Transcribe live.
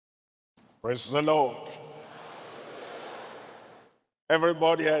Praise the Lord.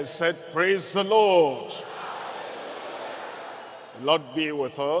 Everybody has said, praise the Lord. The Lord be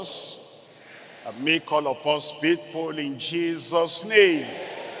with us and make all of us faithful in Jesus' name.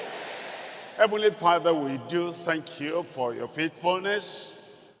 Heavenly Father, we do thank you for your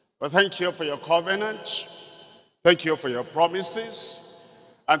faithfulness. We thank you for your covenant. Thank you for your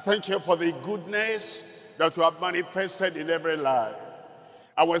promises. And thank you for the goodness that you have manifested in every life.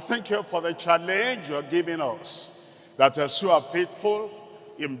 And we thank you for the challenge you are giving us, that as you are faithful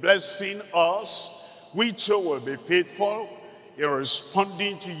in blessing us, we too will be faithful in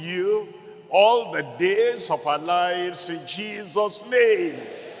responding to you all the days of our lives in Jesus' name.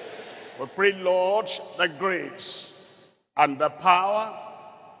 We pray, Lord, the grace and the power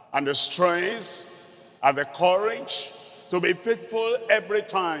and the strength and the courage to be faithful every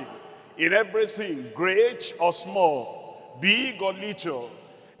time, in everything, great or small, big or little.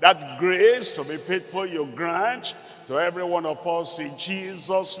 That grace to be faithful you grant to every one of us in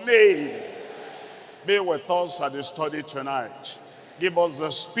Jesus' name. Be with us at the study tonight. Give us the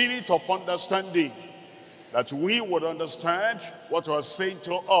spirit of understanding, that we would understand what you are saying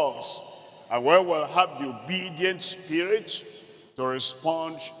to us, and we will have the obedient spirit to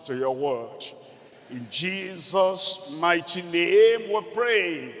respond to your word. In Jesus' mighty name we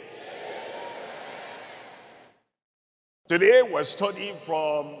pray. Today we're studying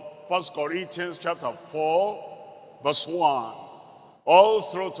from 1 Corinthians chapter 4, verse 1, all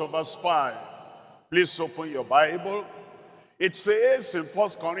through to verse 5. Please open your Bible. It says in 1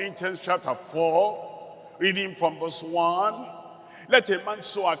 Corinthians chapter 4, reading from verse 1, let a man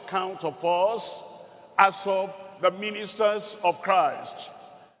so account of us as of the ministers of Christ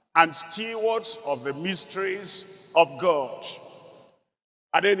and stewards of the mysteries of God.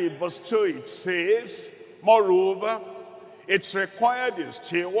 And then in verse 2 it says, moreover, it's required in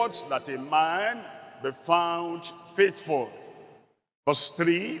stewards that a man be found faithful. Verse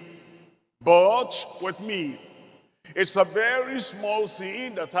 3, but with me, it's a very small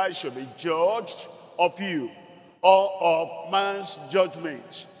thing that I should be judged of you, or of man's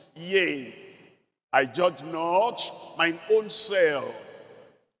judgment. Yea, I judge not mine own self,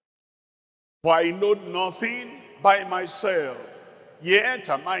 for I know nothing by myself, yet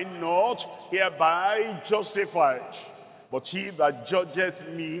am I not hereby justified. But he that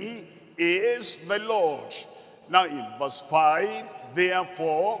judgeth me is the Lord. Now in verse 5,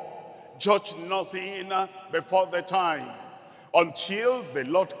 therefore, judge nothing before the time, until the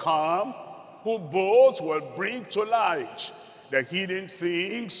Lord come, who both will bring to light the hidden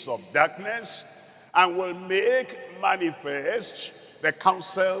things of darkness, and will make manifest the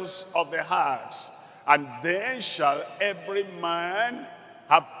counsels of the hearts. And then shall every man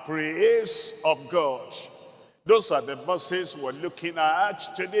have praise of God. Those are the verses we're looking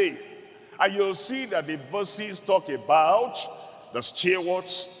at today. And you'll see that the verses talk about the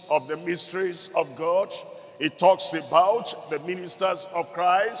stewards of the mysteries of God. It talks about the ministers of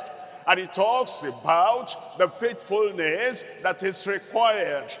Christ. And it talks about the faithfulness that is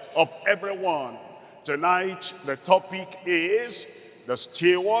required of everyone. Tonight, the topic is the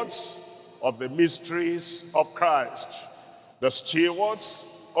stewards of the mysteries of Christ. The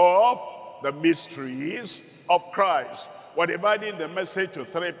stewards of the mysteries of Christ. We're dividing the message to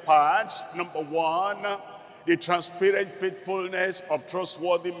three parts. Number one, the transparent faithfulness of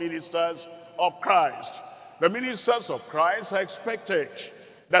trustworthy ministers of Christ. The ministers of Christ are expected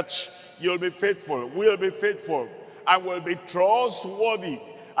that you'll be faithful, will be faithful, and will be trustworthy.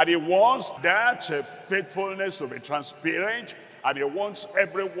 And he wants that faithfulness to be transparent, and he wants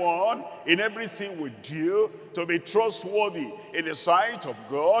everyone in everything we do to be trustworthy in the sight of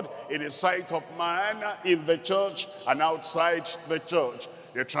God, in the sight of man, in the church and outside the church.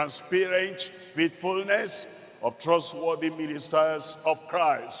 The transparent faithfulness of trustworthy ministers of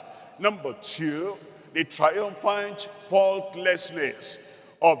Christ. Number two, the triumphant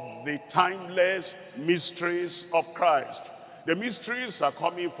faultlessness of the timeless mysteries of Christ. The mysteries are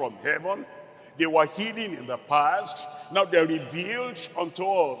coming from heaven. They were hidden in the past. Now they're revealed unto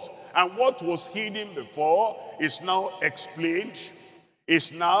us. And what was hidden before is now explained,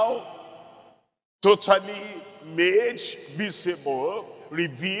 is now totally made visible,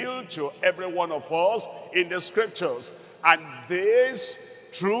 revealed to every one of us in the scriptures. And this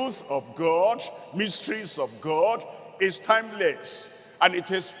truth of God, mysteries of God, is timeless, and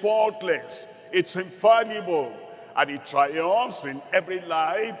it is faultless, it's infallible, and it triumphs in every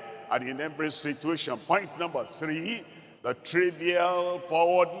life and in every situation. Point number three, the trivial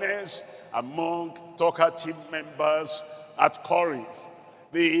forwardness among talkative members at Corinth.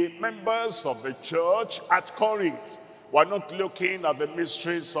 The members of the church at Corinth were not looking at the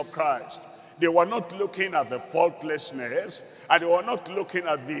mysteries of Christ. They were not looking at the faultlessness, and they were not looking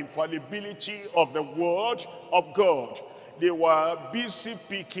at the infallibility of the word of God. They were busy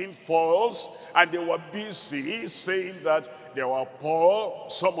picking faults, and they were busy saying that they were Paul,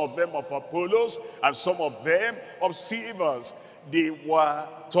 some of them of Apollos, and some of them of Cephas. They were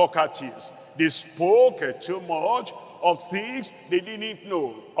talkatives. They spoke too much of things they didn't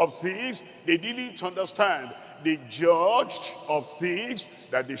know, of things they didn't understand. They judged of things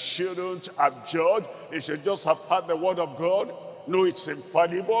that they shouldn't have judged. They should just have had the word of God, know it's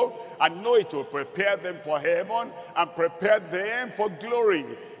infallible, and know it will prepare them for heaven and prepare them for glory.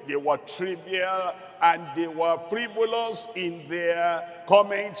 They were trivial and they were frivolous in their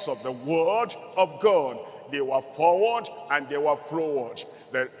comments of the word of God. They were forward and they were forward.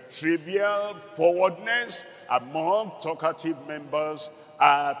 The trivial forwardness among talkative members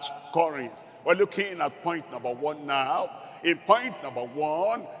at Corinth. We're looking at point number 1 now. In point number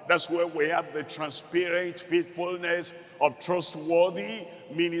 1, that's where we have the transparent faithfulness of trustworthy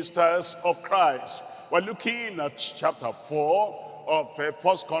ministers of Christ. We're looking at chapter 4 of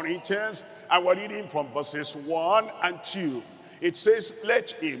 1 Corinthians, and we're reading from verses 1 and 2. It says,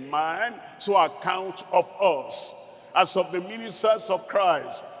 let a man so account of us as of the ministers of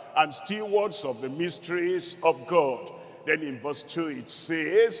Christ and stewards of the mysteries of God. Then in verse 2 it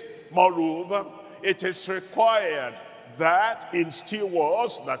says, moreover, it is required that in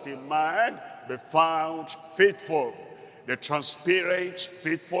stewards that a man be found faithful. The transparent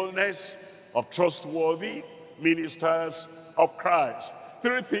faithfulness of trustworthy ministers of Christ.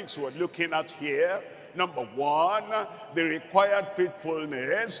 3 things we're looking at here. Number 1, the required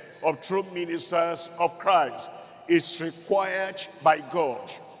faithfulness of true ministers of Christ is required by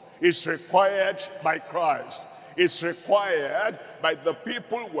God. It's required by Christ. It's required by the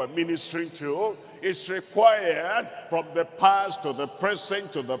people we're ministering to. It's required from the past to the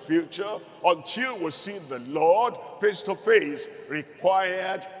present to the future until we see the Lord face to face.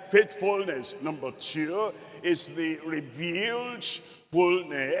 Required faithfulness. Number 2 is the revealed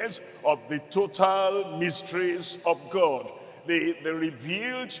fullness of the total mysteries of God. The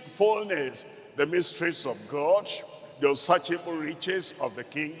revealed fullness, the mysteries of God, the unsearchable riches of the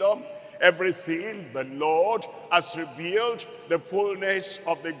kingdom, everything the Lord has revealed, the fullness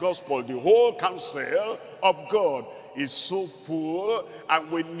of the gospel, the whole counsel of God is so full,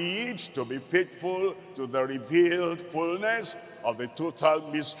 and we need to be faithful to the revealed fullness of the total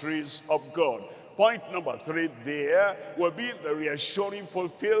mysteries of God. Point number 3 there will be the reassuring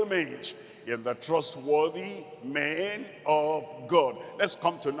fulfillment in the trustworthy men of God. Let's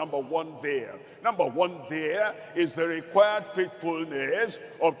come to number 1 there. Number 1 there is the required faithfulness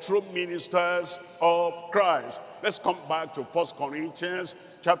of true ministers of Christ. Let's come back to 1 Corinthians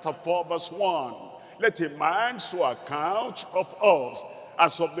chapter 4 verse 1. Let a man so account of us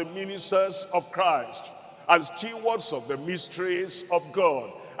as of the ministers of Christ and stewards of the mysteries of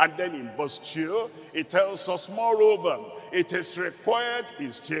God. And then in verse 2, it tells us, moreover, it is required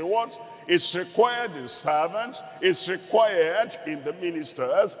in stewards, it's required in servants, it's required in the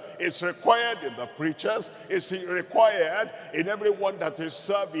ministers, it's required in the preachers, it's required in everyone that is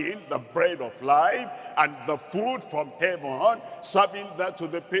serving the bread of life and the food from heaven, serving that to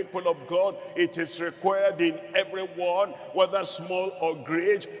the people of God. It is required in everyone, whether small or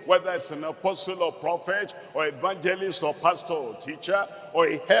great, whether it's an apostle or prophet or evangelist or pastor or teacher or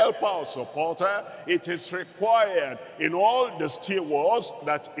a helper or supporter. It is required in all the stewards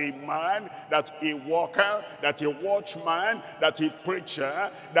that a man, that a worker, that a watchman, that a preacher,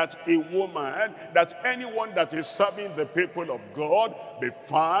 that a woman, that anyone that is serving the people of God be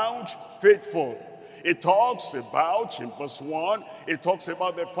found faithful. It talks about, in verse 1, it talks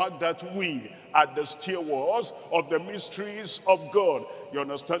about the fact that we are the stewards of the mysteries of God. You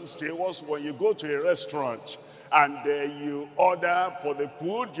understand, stewards, when you go to a restaurant and you order for the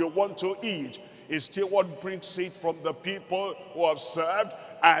food you want to eat, a steward brings it from the people who have served,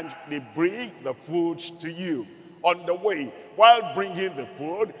 and they bring the food to you. On the way, while bringing the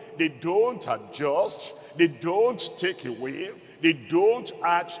food, they don't adjust, they don't take away, they don't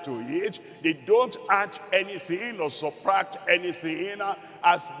add to it, they don't add anything or subtract anything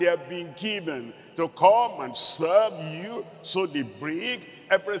as they are being given to come and serve you. So they bring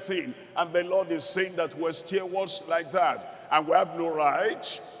everything. And the Lord is saying that we're stewards like that, and we have no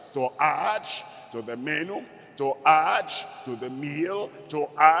right to add to the menu, to add to the meal, to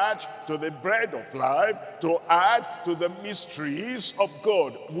add to the bread of life, to add to the mysteries of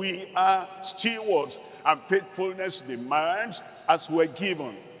God. We are stewards, and faithfulness demands as we're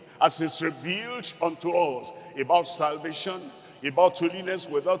given, as is revealed unto us about salvation, about holiness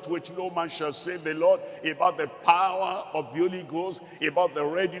without which no man shall see the Lord, about the power of the Holy Ghost, about the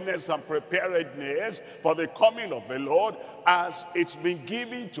readiness and preparedness for the coming of the Lord. As it's been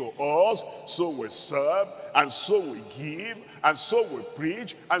given to us, so we serve, and so we give, and so we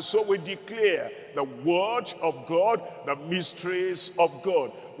preach, and so we declare the word of God, the mysteries of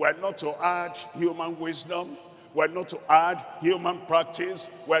God. We're not to add human wisdom. We're not to add human practice.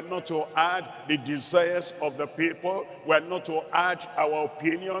 We're not to add the desires of the people. We're not to add our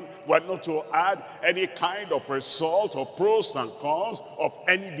opinion. We're not to add any kind of result or pros and cons of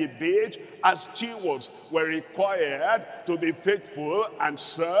any debate. As stewards, we're required to be faithful and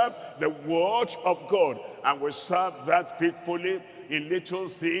serve the word of God. And we serve that faithfully. In little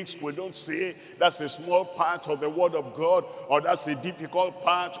things, we don't say that's a small part of the word of God, or that's a difficult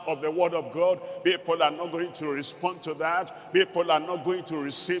part of the word of God. People are not going to respond to that. People are not going to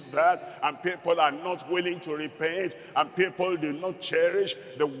receive that. And people are not willing to repent. And people do not cherish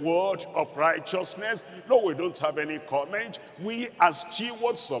the word of righteousness. No, we don't have any comment. We as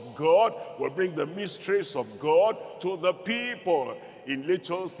stewards of God will bring the mysteries of God to the people. In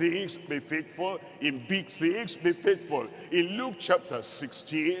little things, be faithful. In big things, be faithful. In Luke chapter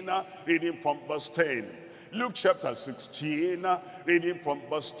 16, reading from verse 10. Luke chapter 16, reading from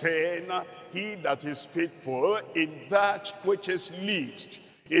verse 10. He that is faithful in that which is least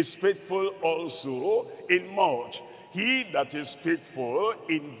is faithful also in much. He that is faithful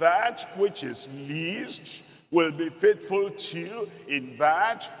in that which is least will be faithful too in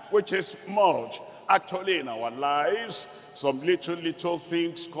that which is much. Actually, in our lives, some little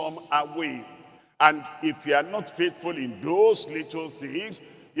things come our way. And if you are not faithful in those little things,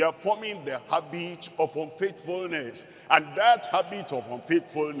 you are forming the habit of unfaithfulness. And that habit of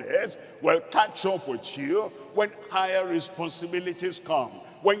unfaithfulness will catch up with you when higher responsibilities come,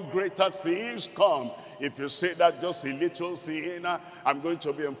 when greater things come. If you say that just a little thing, I'm going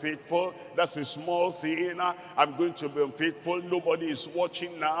to be unfaithful. That's a small thing, I'm going to be unfaithful. Nobody is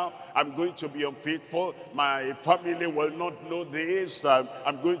watching now, I'm going to be unfaithful. My family will not know this,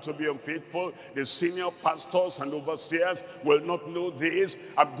 I'm going to be unfaithful. The senior pastors and overseers will not know this,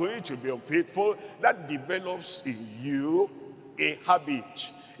 I'm going to be unfaithful. That develops in you a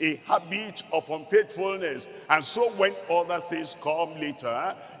habit of unfaithfulness. And so when other things come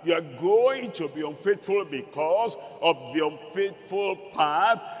later, you are going to be unfaithful because of the unfaithful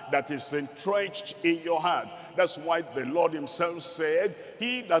path that is entrenched in your heart. That's why the Lord himself said,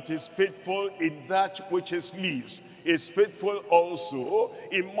 he that is faithful in that which is least is faithful also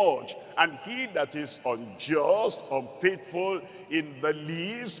in much. And he that is unjust, unfaithful in the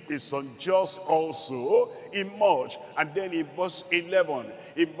least is unjust also in much. And then in verse 11,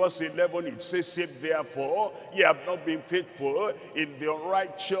 it says, if therefore ye have not been faithful in the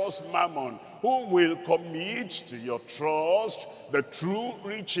unrighteous mammon, who will commit to your trust the true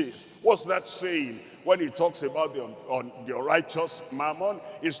riches? What's that saying? When he talks about the unrighteous mammon,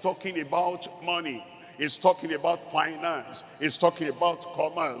 he's talking about money. It's talking about finance. It's talking about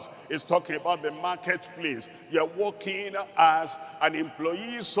commerce. It's talking about the marketplace. You're working as an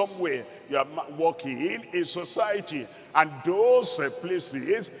employee somewhere. You're working in society. And those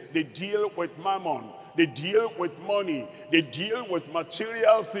places, they deal with mammon. They deal with money. They deal with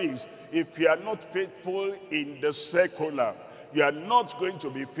material things. If you are not faithful in the secular, you are not going to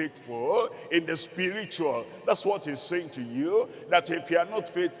be faithful in the spiritual. That's what he's saying to you, that if you are not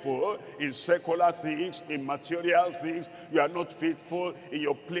faithful in secular things, in material things, you are not faithful in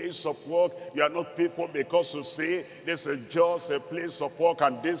your place of work, you are not faithful because you say this is just a place of work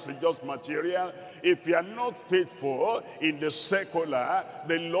and this is just material. If you are not faithful in the secular,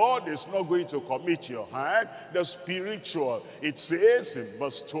 the Lord is not going to commit your heart. The spiritual, it says in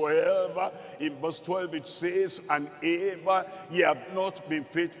verse 12, it says, and if ye have not been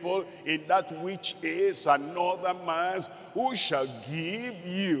faithful in that which is another man's, who shall give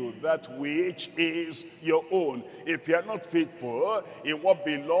you that which is your own? If you are not faithful in what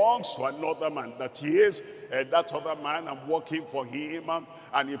belongs to another man, that is, that other man, I'm working for him,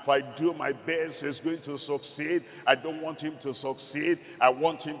 and if I do my best, he's going to succeed. I don't want him to succeed. I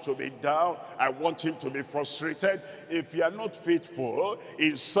want him to be down. I want him to be frustrated. If you are not faithful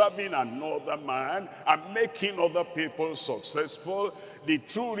in serving another man and making other people successful, the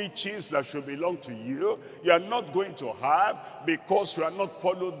true riches that should belong to you, you are not going to have, because you are not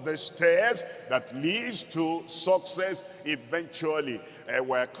followed the steps that leads to success eventually.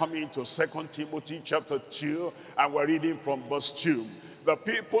 We're coming to 2 Timothy chapter 2, and we're reading from verse 2. The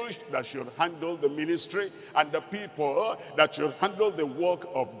people that should handle the ministry and the people that should handle the work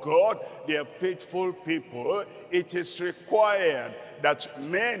of God, they are faithful people. It is required that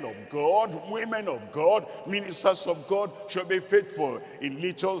men of God, women of God, ministers of God should be faithful in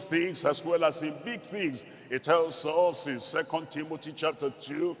little things as well as in big things. It tells us in 2 Timothy chapter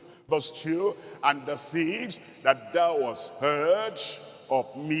 2, verse 2, and the things that thou hast heard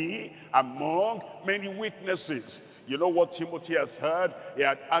of me among many witnesses. You know what Timothy has heard? He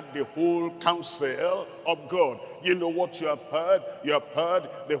had the whole counsel of God. You know what you have heard? You have heard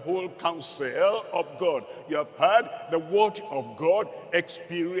the whole counsel of God. You have heard the word of God,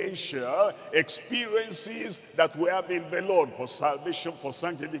 experiential experiences that we have in the Lord for salvation, for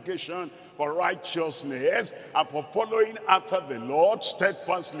sanctification, for righteousness, and for following after the Lord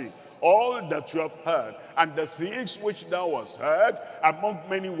steadfastly. All that you have heard, and the things which thou hast heard among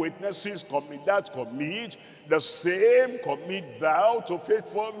many witnesses, commit the same commit thou to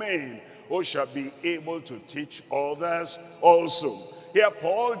faithful men, who shall be able to teach others also. Here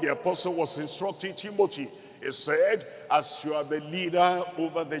Paul the apostle was instructing Timothy. He said, as you are the leader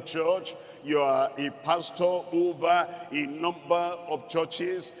over the church, you are a pastor over a number of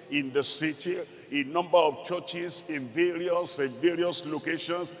churches in the city, a number of churches in various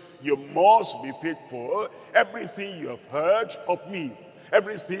locations. You must be faithful. Everything you have heard of me,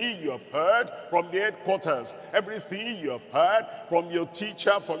 everything you have heard from the headquarters, everything you have heard from your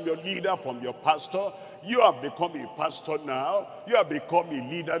teacher, from your leader, from your pastor, you have become a pastor now, you have become a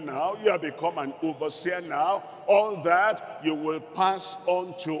leader now, you have become an overseer now. All that you will pass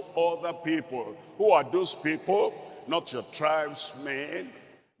on to other people. Who are those people? Not your tribesmen,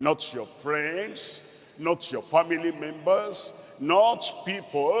 not your friends, not your family members, not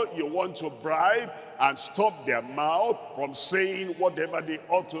people you want to bribe and stop their mouth from saying whatever they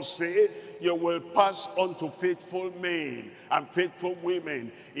ought to say. You will pass on to faithful men and faithful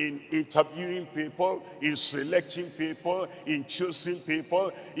women in interviewing people, in selecting people, in choosing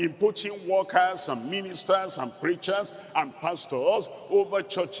people, in putting workers and ministers and preachers and pastors over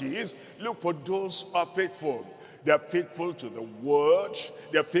churches. Look for those who are faithful. They're faithful to the word,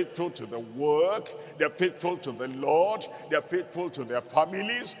 they're faithful to the work, they're faithful to the Lord, they're faithful to their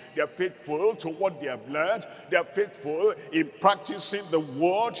families, they're faithful to what they have learned, they're faithful in practicing the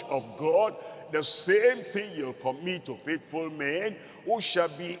word of God. The same thing you'll commit to faithful men who shall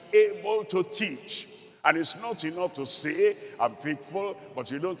be able to teach. And it's not enough to say, I'm faithful, but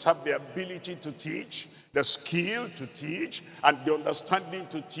you don't have the ability to teach, the skill to teach, and the understanding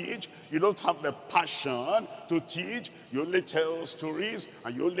to teach. You don't have the passion to teach. You only tell stories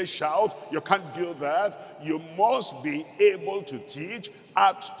and you only shout. You can't do that. You must be able to teach,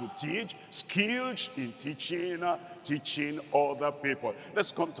 apt to teach, skilled in teaching, teaching other people.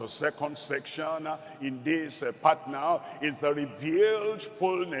 Let's come to second section in this part now. Is the revealed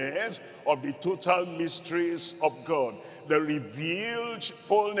fullness of the total mysteries of God. The revealed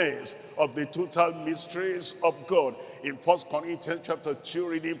fullness of the total mysteries of God. In 1 Corinthians chapter 2,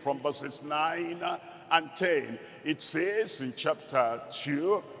 reading from verses 9 and 10, it says in chapter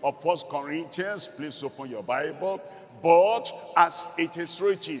 2 of 1 Corinthians, please open your Bible, but as it is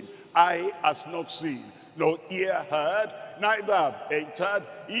written, eye has not seen, nor ear heard, neither have entered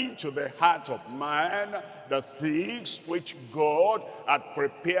into the heart of man the things which God had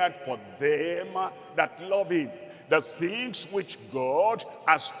prepared for them that love him. The things which God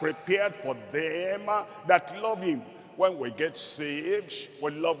has prepared for them that love him. When we get saved,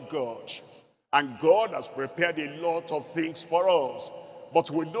 we love God. And God has prepared a lot of things for us.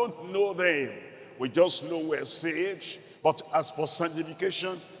 But we don't know them. We just know we're saved. But as for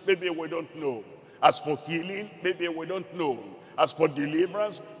sanctification, maybe we don't know. As for healing, maybe we don't know. As for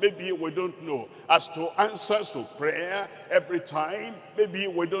deliverance, maybe we don't know. As to answers to prayer every time, maybe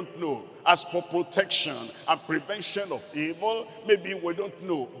we don't know. As for protection and prevention of evil, maybe we don't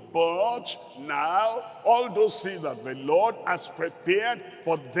know. But now, all those things that the Lord has prepared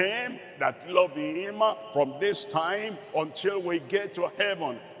for them that love him from this time until we get to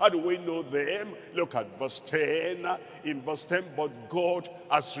heaven. How do we know them? Look at verse 10. In verse 10, but God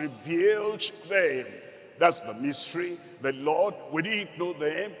has revealed them. That's the mystery. The Lord, we didn't know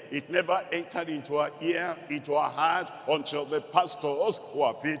them. It never entered into our ear, into our heart, until the pastors who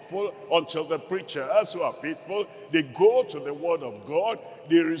are faithful, until the preachers who are faithful, they go to the word of God.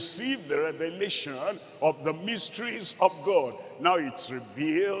 They receive the revelation of the mysteries of God. Now it's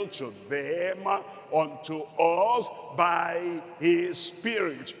revealed to them unto us by his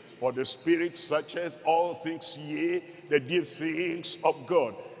Spirit. For the Spirit searcheth all things, yea, the deep things of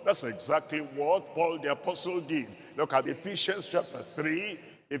God. That's exactly what Paul the apostle did. Look at Ephesians chapter 3.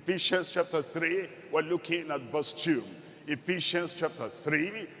 Ephesians chapter 3, we're looking at verse 2. Ephesians chapter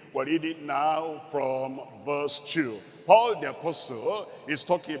 3. We're reading now from verse 2. Paul the apostle is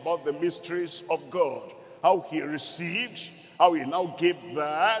talking about the mysteries of God, how he received, how he now gave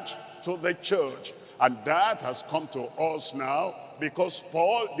that to the church. And that has come to us now because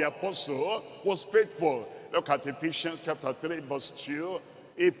Paul the apostle was faithful. Look at Ephesians chapter 3 verse 2.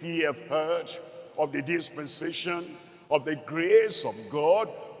 If ye have heard of the dispensation of the grace of God,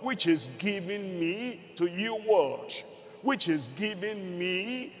 which is given me to you word, which is given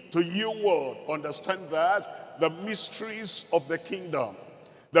me to you word. Understand that the mysteries of the kingdom,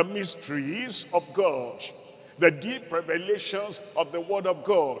 the mysteries of God, the deep revelations of the word of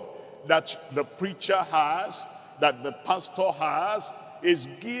God that the preacher has, that the pastor has, is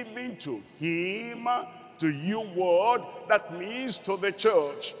given to him, to you word. That means to the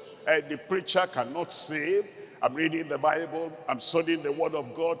church. The preacher cannot say, I'm reading the Bible, I'm studying the word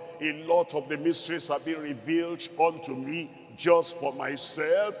of God, a lot of the mysteries have been revealed unto me just for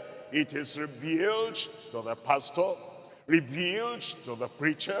myself. It is revealed to the pastor, revealed to the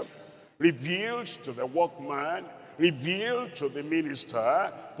preacher, revealed to the workman, revealed to the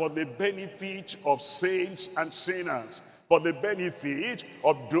minister for the benefit of saints and sinners, for the benefit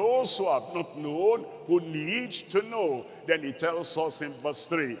of those who have not known, who need to know. Then he tells us in verse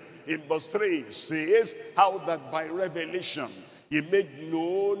 3. In verse 3 it says, how that by revelation he made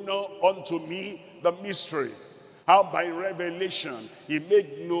known unto me the mystery. How by revelation he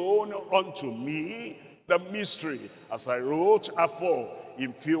made known unto me the mystery, as I wrote afore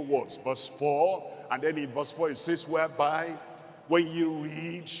in few words. Verse 4, and then in verse 4 it says, whereby when you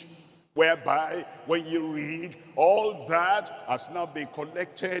read, all that has now been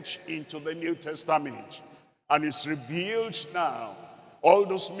collected into the New Testament and is revealed now. All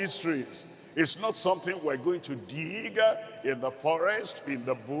those mysteries. It's not something we're going to dig in the forest, in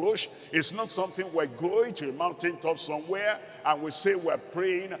the bush. It's not something we're going to a mountaintop somewhere and we say we're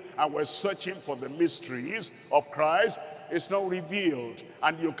praying and we're searching for the mysteries of Christ. It's now revealed.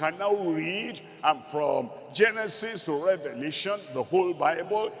 And you can now read, and from Genesis to Revelation, the whole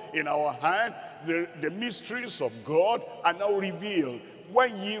Bible in our hand, the mysteries of God are now revealed.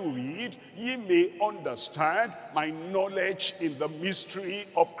 When ye read, ye may understand my knowledge in the mystery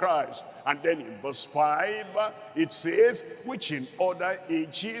of Christ. And then in verse 5, it says, which in other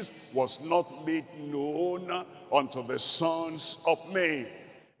ages was not made known unto the sons of men.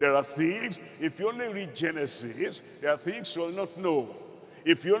 There are things, if you only read Genesis, there are things you'll not know.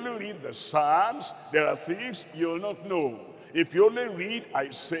 If you only read the Psalms, there are things you'll not know. If you only read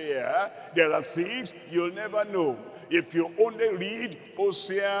Isaiah, there are things you'll never know. If you only read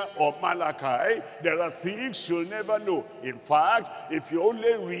Hosea or Malachi, there are things you'll never know. In fact, if you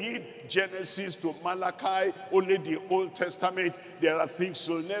only read Genesis to Malachi, only the Old Testament, there are things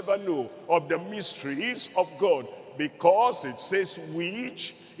you'll never know of the mysteries of God. Because it says,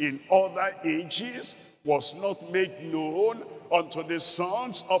 which in other ages was not made known unto the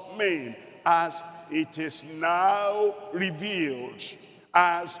sons of men, as it is now revealed.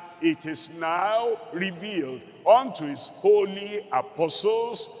 As it is now revealed unto his holy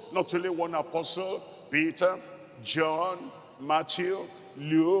apostles, not only one apostle, Peter, John, Matthew,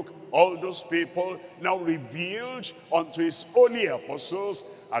 Luke, all those people now revealed unto his holy apostles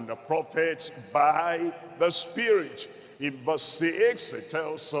and the prophets by the Spirit. In verse 6 it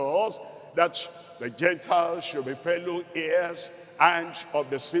tells us that the Gentiles shall be fellow heirs and of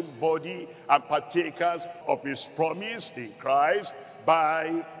the same body and partakers of his promise in Christ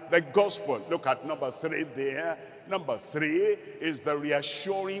by the gospel. Look at number 3 there. Number 3 is the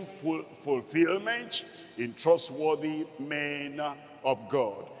reassuring fulfillment in trustworthy men of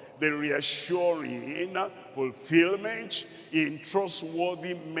God. The reassuring fulfillment in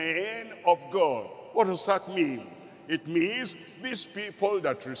trustworthy men of God. What does that mean? It means these people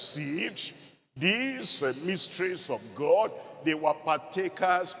that received these mysteries of God, they were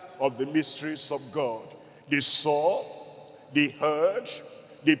partakers of the mysteries of God. They saw, they heard,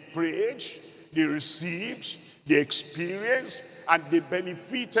 they prayed, they received, they experienced, and they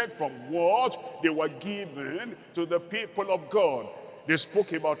benefited from what they were given to the people of God. They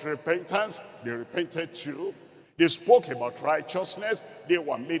spoke about repentance, they repented too. They spoke about righteousness, they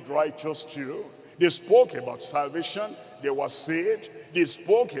were made righteous too. They spoke about salvation, they were saved. They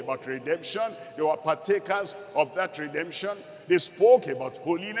spoke about redemption, they were partakers of that redemption. They spoke about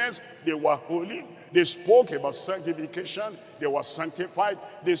holiness, they were holy. They spoke about sanctification, they were sanctified.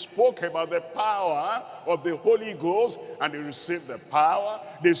 They spoke about the power of the Holy Ghost, and they received the power.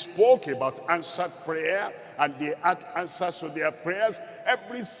 They spoke about answered prayer, and they had answers to their prayers.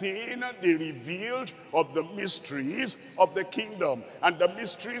 Everything they revealed of the mysteries of the kingdom and the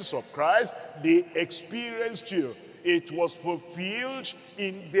mysteries of Christ, they experienced you. It was fulfilled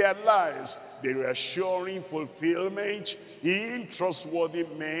in their lives. The reassuring fulfillment in trustworthy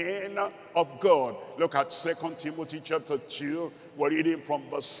men of God. Look at 2 Timothy chapter 2. We're reading from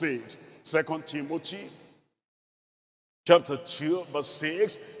verse 6. 2 Timothy chapter 2 verse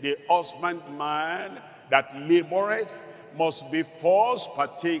 6. The husbandman that laboreth must be first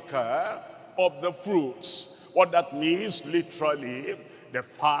partaker of the fruits. What that means literally, the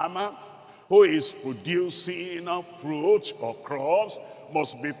farmer who is producing fruit or crops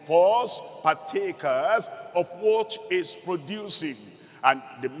must be first partakers of what is producing. And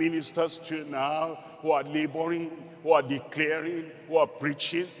the ministers too now who are laboring, who are declaring, who are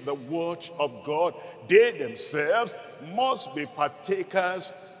preaching the word of God, they themselves must be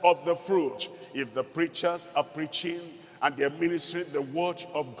partakers of the fruit. If the preachers are preaching and they're ministering the word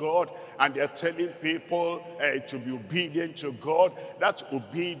of God and they're telling people to be obedient to God, that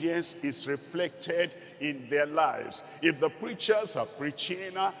obedience is reflected in their lives. If the preachers are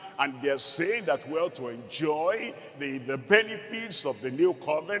preaching and they're saying that we're to enjoy the benefits of the new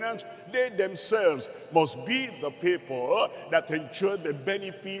covenant, they themselves must be the people that enjoy the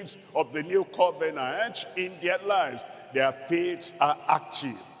benefits of the new covenant in their lives. Their faiths are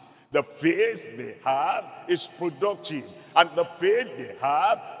active. The faith they have is productive. And the faith they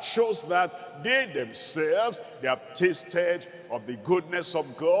have shows that they themselves, they have tasted of the goodness of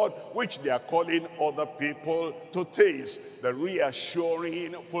God, which they are calling other people to taste. The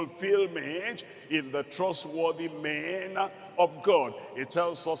reassuring fulfillment in the trustworthy men of God. It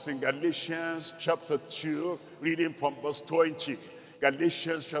tells us in Galatians chapter 2, reading from verse 20.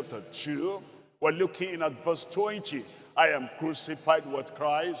 Galatians chapter 2, we're looking at verse 20. I am crucified with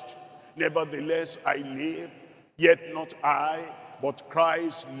Christ. Nevertheless I live, yet not I, but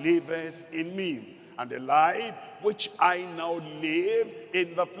Christ liveth in me. And the life which I now live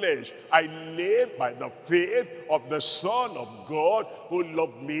in the flesh, I live by the faith of the Son of God, who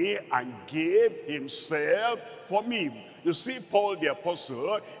loved me and gave himself for me. You see, Paul the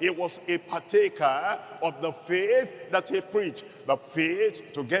apostle, he was a partaker of the faith that he preached. The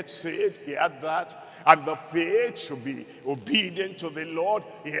faith to get saved, he had that. And the faith to be obedient to the Lord,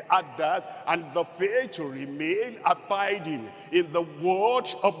 he had that. And the faith to remain abiding in the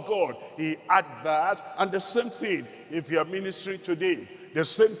word of God, he had that. And the same thing, if you're ministering today, the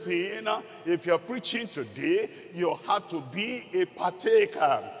same thing, if you're preaching today, you have to be a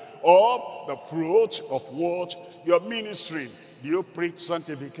partaker of the fruit of what you're ministering. Do you preach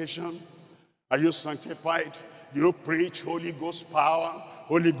sanctification? Are you sanctified? Do you preach Holy Ghost power?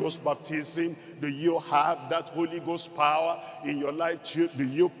 Holy Ghost baptism? Do you have that Holy Ghost power in your life? Do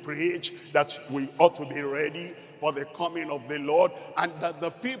you preach that we ought to be ready for the coming of the Lord, and that the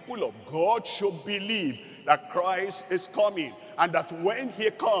people of God should believe that Christ is coming, and that when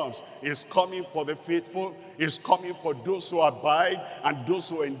he comes, he's coming for the faithful, he's coming for those who abide and those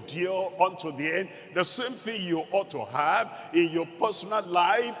who endure unto the end? The same thing you ought to have in your personal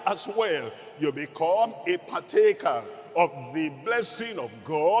life as well. You become a partaker of the blessing of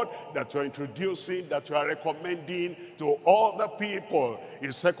God that you're introducing, that you are recommending to all the people.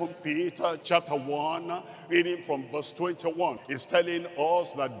 In 2 Peter chapter 1, reading from verse 21, it's telling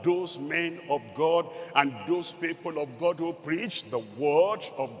us that those men of God and those people of God who preach the word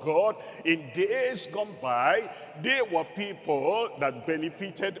of God in days gone by, they were people that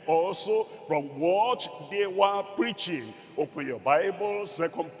benefited also from what they were preaching. Open your Bible, 2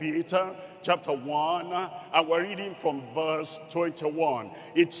 Peter chapter 1, and we're reading from verse 21.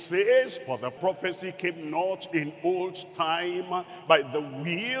 It says, for the prophecy came not in old time by the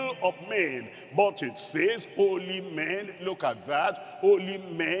will of men, but it says holy men, look at that, holy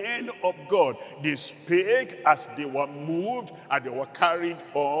men of God. They spake as they were moved and they were carried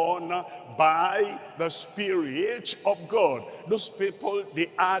on by the Spirit of God. Those people,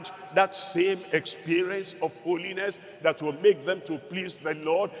 they had that same experience of holiness that will make them to please the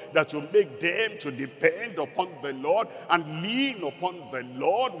Lord, that will make them to depend upon the Lord and lean upon the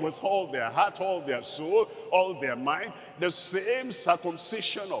Lord with all their heart, all their soul, all their mind. The same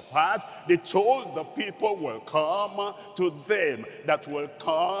circumcision of heart they told the people will come to them, that will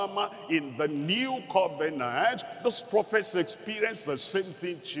come in the new covenant. Those prophets experienced the same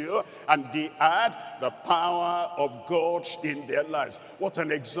thing too, and they had the power of God in their lives. What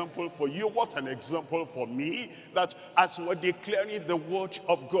an example for you, what an example for me, that as we're declaring the word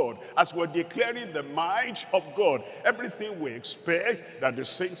of God, as we're we're declaring the might of God, everything we expect that the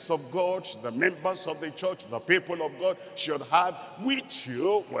saints of God, the members of the church, the people of God should have, we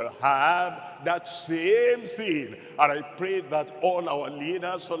too will have that same thing. And I pray that all our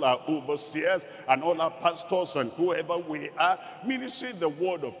leaders, all our overseers, and all our pastors, and whoever we are, ministering the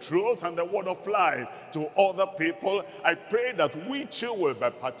word of truth and the word of life to other people, I pray that we too will be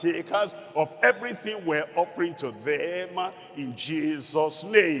partakers of everything we're offering to them in Jesus'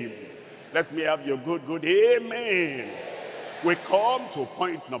 name. Let me have your good amen. We come to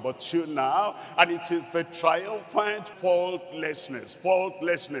point number 2 now, and it is the triumphant faultlessness.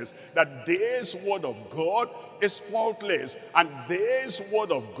 Faultlessness. That this word of God is faultless, and this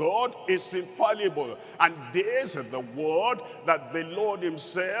word of God is infallible, and this is the word that the Lord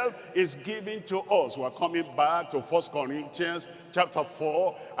himself is giving to us. We're coming back to 1 Corinthians chapter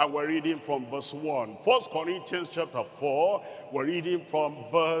 4, and we're reading from verse 1. 1 Corinthians chapter 4, we're reading from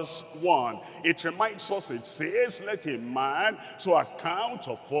verse 1. It reminds us, it says, let a man so account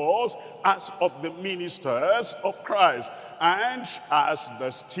of us as of the ministers of Christ, and as the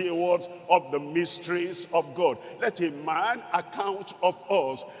stewards of the mysteries of God. Let a man account of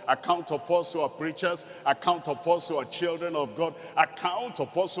us who are preachers, account of us who are children of God, account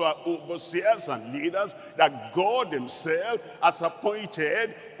of us who are overseers and leaders, that God himself has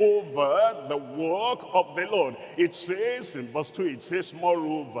appointed over the work of the Lord. It says in verse 2, it says,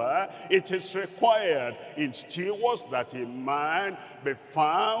 moreover, it is required in stewards that a man be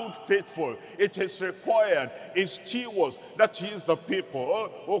found faithful. It is required in stewards, that is the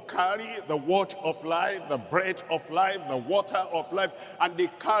people who carry the word of life, the bread of life, the water of life, and they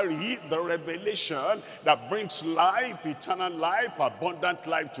carry the revelation that brings life, eternal life, abundant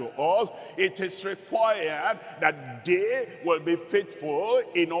life to us. It is required that they will be faithful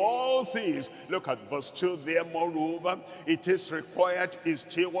in all things. Look at verse 2 there. Moreover, it is required in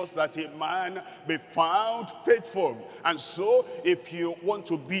stewards that a man be found faithful. And so if you want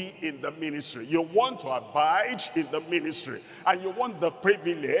to be in the ministry, you want to abide in the ministry, and you want the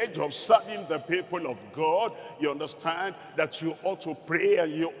privilege of serving the people of God, you understand that you ought to pray,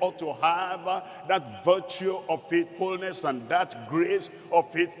 and you ought to have that virtue of faithfulness, and that grace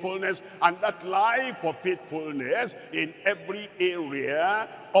of faithfulness, and that life of faithfulness in every area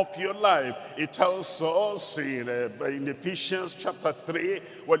of your life. It tells us in Ephesians chapter 3,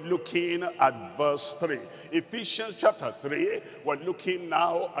 we're looking at verse 3. Ephesians chapter 3, we're looking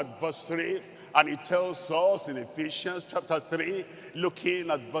now at verse 3. And it tells us in Ephesians chapter 3,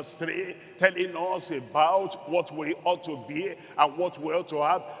 looking at verse 3, telling us about what we ought to be and what we ought to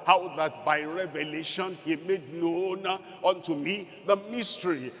have, how that by revelation he made known unto me the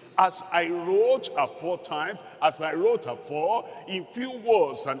mystery, as I wrote aforetime, as I wrote afore, in few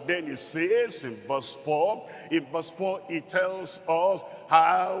words. And then it says in verse 4, it tells us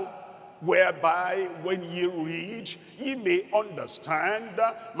how, whereby when ye read, ye may understand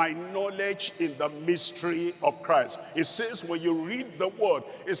my knowledge in the mystery of Christ. It says when you read the word,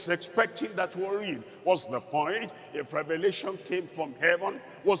 it's expecting that we'll read. What's the point? If revelation came from heaven,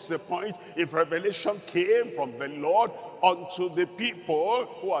 what's the point? If revelation came from the Lord unto the people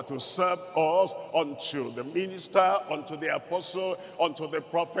who are to serve us, unto the minister, unto the apostle, unto the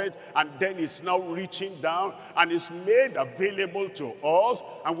prophet, and then it's now reaching down and it's made available to us,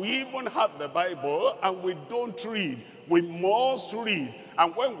 and we even have the Bible and we don't read. We must read.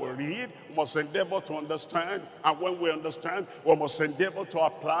 And when we read, we must endeavor to understand. And when we understand, we must endeavor to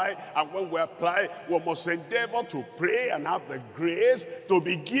apply. And when we apply, we must endeavor to pray and have the grace to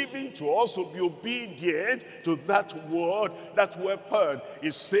be given to us to be obedient to that word that we have heard.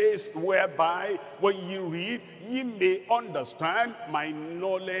 It says, whereby when you read, ye may understand my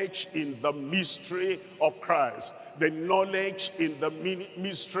knowledge in the mystery of Christ. The knowledge in the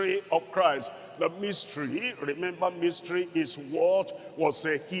mystery of Christ. The mystery, remember, mystery is what was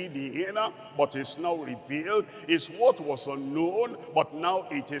hidden, but is now revealed. Is what was unknown, but now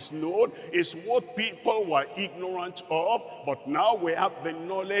it is known. Is what people were ignorant of, but now we have the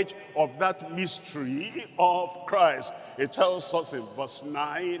knowledge of that mystery of Christ. It tells us in verse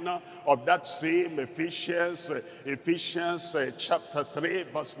 9 of that same Ephesians chapter 3,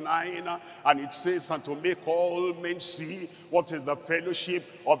 verse 9, and it says, and to make all men see what is the fellowship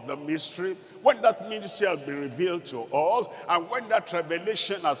of the mystery. When that mystery will be revealed to us, and when that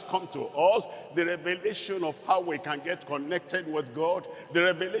revelation has come to us, the revelation of how we can get connected with God, the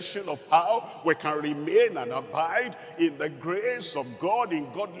revelation of how we can remain and abide in the grace of God, in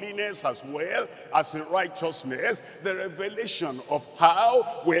godliness as well as in righteousness, the revelation of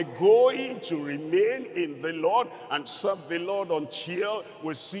how we're going to remain in the Lord and serve the Lord until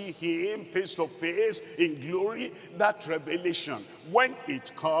we see him face to face in glory. That revelation, when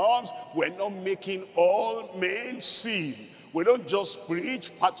it comes, we're not making all men sin. We don't just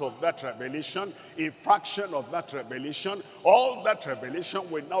preach part of that revelation, a fraction of that revelation. All that revelation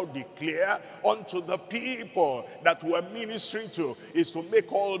we now declare unto the people that we're ministering to is to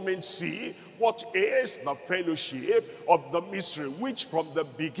make all men see what is the fellowship of the mystery, which from the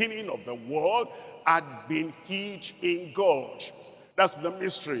beginning of the world had been hid in God. That's the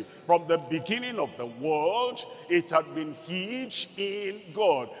mystery. From the beginning of the world, it had been hid in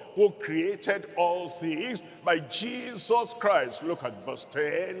God, who created all things by Jesus Christ. Look at verse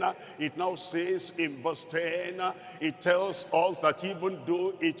 10. It now says in verse 10, it tells us that even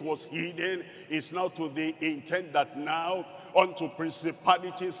though it was hidden, it's now to the intent that now unto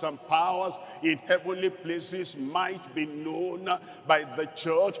principalities and powers in heavenly places might be known by the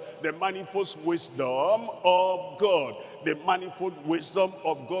church the manifold wisdom of God. The manifold wisdom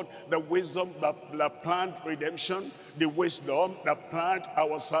of God, the wisdom that planned redemption, the wisdom that planned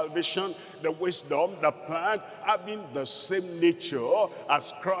our salvation, the wisdom that planned having the same nature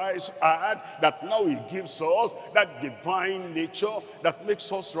as Christ had, that now he gives us that divine nature that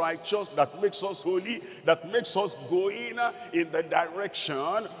makes us righteous, that makes us holy, that makes us going in the direction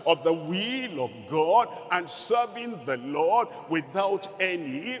of the will of God and serving the Lord without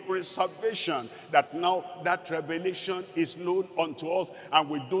any reservation. That now that revelation is known unto us, and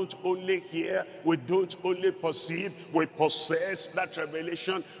we don't only hear, we don't only perceive, we possess that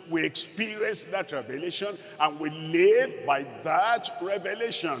revelation, we experience that revelation, and we live by that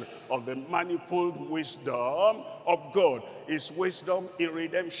revelation of the manifold wisdom of God. His wisdom in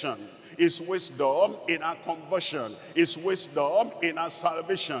redemption, his wisdom in our conversion, his wisdom in our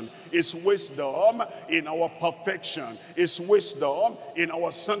salvation, his wisdom in our perfection, his wisdom in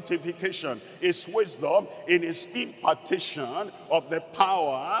our sanctification, his wisdom in his impartation of the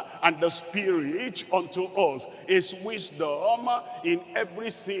power and the Spirit unto us, his wisdom in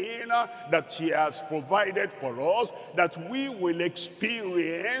everything that he has provided for us, that we will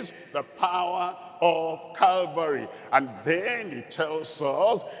experience the power of Calvary. And then he tells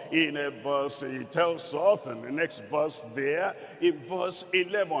us in a verse, he tells us in the next verse there, in verse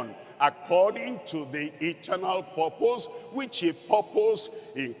 11, according to the eternal purpose which he purposed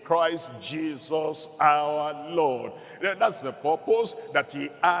in Christ Jesus our Lord. That's the purpose that he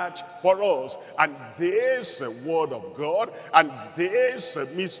had for us. And this word of God and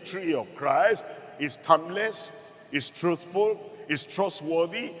this mystery of Christ is timeless, is truthful, is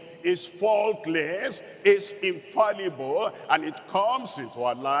trustworthy, is faultless, is infallible, and it comes into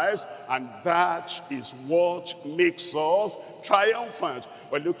our lives, and that is what makes us triumphant.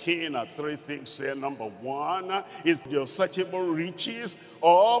 We're looking at three things here. Number one is the unsearchable riches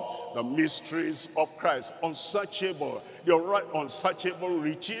of the mysteries of Christ. Unsearchable, the unsearchable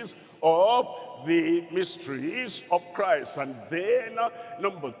riches of the mysteries of Christ. And then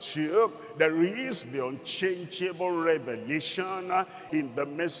number two, there is the unchangeable revelation in the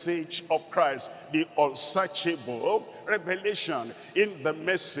message of Christ. The unsearchable revelation in the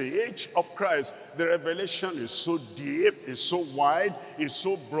message of Christ. The revelation is so deep, is so wide, is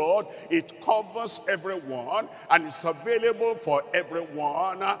so broad, it covers everyone, and it's available for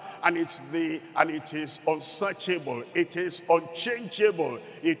everyone, and it is unsearchable, it is unchangeable,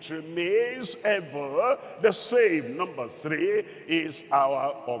 it remains ever the same. Number three is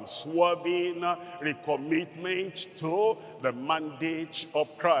our unswerving recommitment to the mandate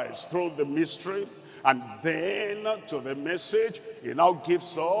of Christ through the mystery. And then to the message, he now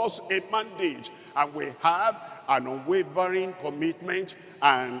gives us a mandate. And we have an unwavering commitment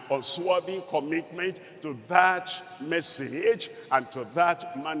and unswerving commitment to that message and to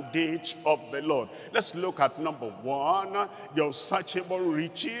that mandate of the Lord. Let's look at number one, the unsearchable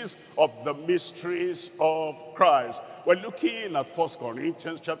riches of the mysteries of Christ. We're looking at 1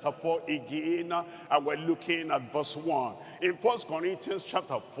 Corinthians chapter 4 again, and we're looking at verse 1. In 1 Corinthians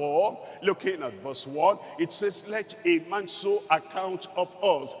chapter 4, looking at verse 1, it says, let a man so account of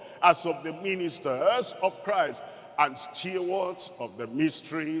us as of the ministers of Christ and stewards of the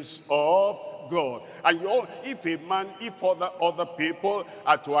mysteries of God. And if other people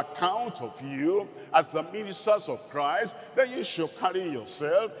are to account of you as the ministers of Christ, then you should carry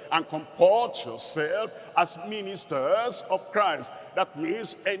yourself and comport yourself as ministers of Christ. That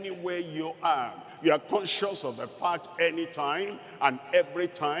means anywhere you are conscious of the fact anytime and every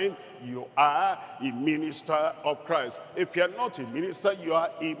time you are a minister of Christ. If you're not a minister, you are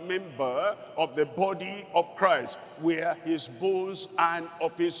a member of the body of Christ. We are his bones and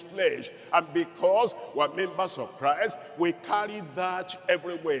of his flesh. And because we're members of Christ, we carry that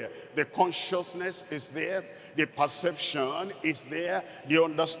everywhere. The consciousness is there. The perception is there, the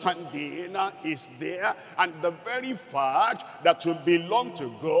understanding is there, and the very fact that you belong to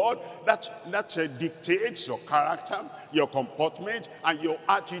God, that dictates your character, your comportment, and your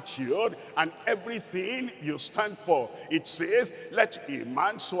attitude, and everything you stand for. It says, let a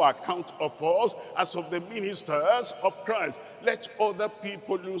man so account of us as of the ministers of Christ. Let other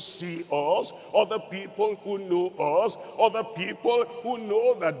people who see us, other people who know us, other people who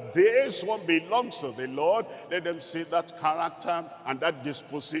know that this one belongs to the Lord, let them see that character and that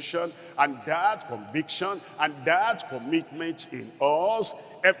disposition and that conviction and that commitment in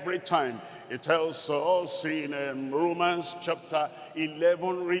us every time. It tells us in Romans chapter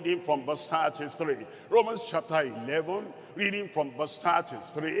 11, reading from verse 33. Romans chapter 11, reading from verse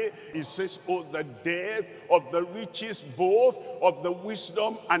 33, it says, oh, the depth of the riches both of the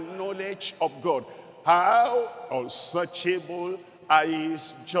wisdom and knowledge of God. How unsearchable are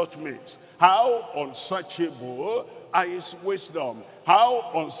his judgments. How unsearchable are his wisdom.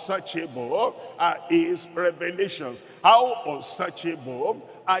 How unsearchable are his revelations. How unsearchable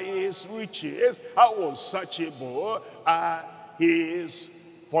are his riches. How unsearchable are his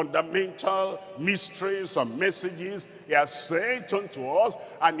fundamental mysteries and messages he has sent unto us,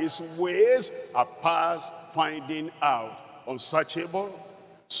 and his ways are past finding out. Unsearchable,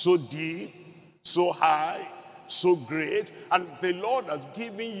 so deep, so high, so great, and the Lord has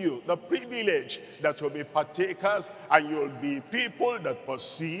given you the privilege that you'll be partakers and you'll be people that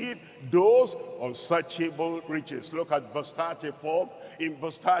perceive those unsearchable riches. Look at verse 34. In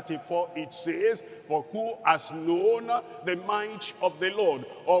verse 34 it says, for who has known the mind of the Lord,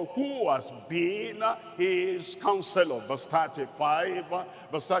 or who has been his counselor? Verse 35,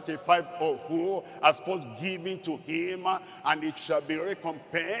 or who has first given to him, and it shall be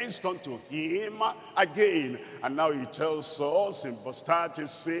recompensed unto him again. And now he tells us in verse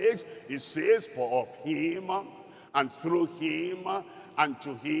 36, it says, for of him and through him and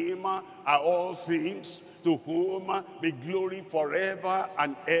to him are all things, to whom be glory forever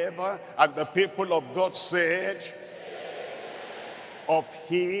and ever. And the people of God said, of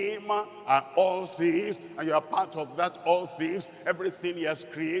him are all things, and you are part of that all things. Everything he has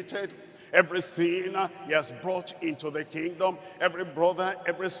created, everything he has brought into the kingdom, every brother,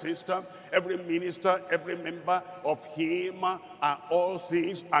 every sister, every minister, every member, of him are all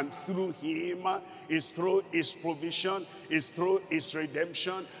things, and through him is through his provision, is through his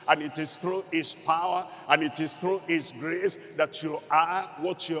redemption, and it is through his power, and it is through his grace that you are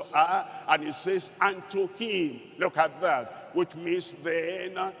what you are. And it says, and to him, look at that, which means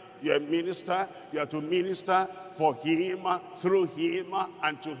then you're a minister, you are to minister for him, through him,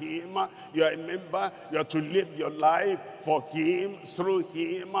 and to him. You are a member, you are to live your life for him, through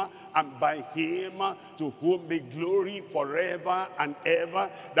him, and by him, to whom be glory forever and ever.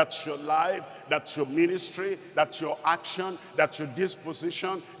 That's your life, that's your ministry, that's your action, that's your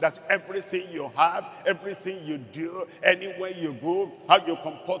disposition, that's everything you have, everything you do, anywhere you go, how you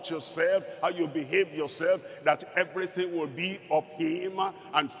comport yourself, how you behave yourself, that everything will be of him,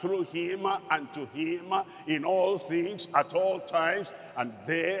 and through him, and to him, in all things, at all times. And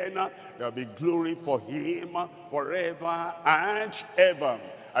then there'll be glory for him forever and ever.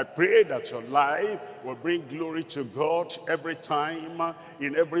 I pray that your life will bring glory to God every time,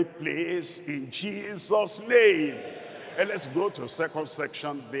 in every place, in Jesus' name. And let's go to the second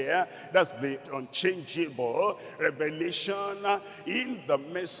section there. That's the unchangeable revelation in the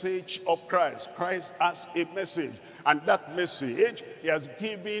message of Christ. Christ has a message, and that message he has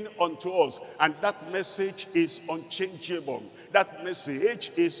given unto us, and that message is unchangeable. That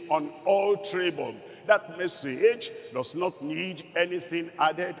message is unalterable. That message does not need anything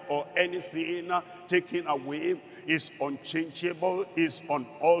added or anything taken away. Is unchangeable, is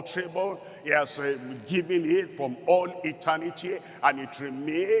unalterable. He has given it from all eternity, and it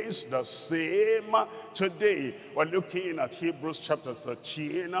remains the same today. We're looking at Hebrews chapter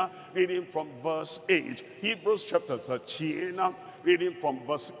 13, reading from verse 8. Hebrews chapter 13, reading from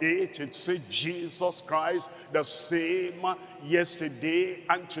verse 8, it says, Jesus Christ the same yesterday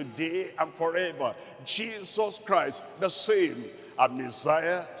and today and forever. Jesus Christ the same. Our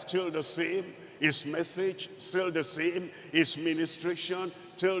Messiah still the same. His message still the same. His ministration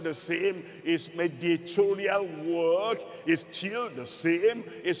still the same. His mediatorial work is still the same.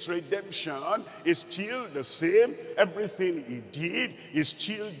 His redemption is still the same. Everything he did is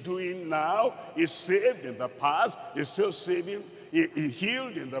still doing now. He saved in the past, he's still saving. He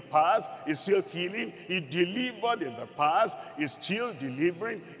healed in the past, he's still healing. He delivered in the past, he's still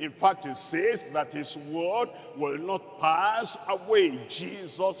delivering. In fact, it says that his word will not pass away.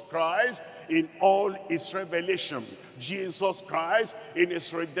 Jesus Christ in all his revelation, Jesus Christ in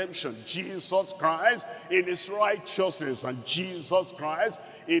his redemption, Jesus Christ in his righteousness, and Jesus Christ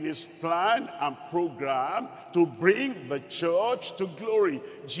in his plan and program to bring the church to glory.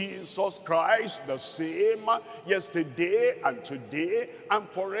 Jesus Christ the same yesterday and today and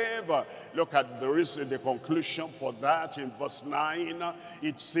forever. Look at the conclusion for that in verse 9.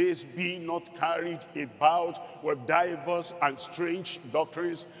 It says, be not carried about with diverse and strange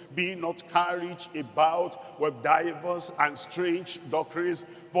doctrines. Be not carried about with diverse and strange doctrines.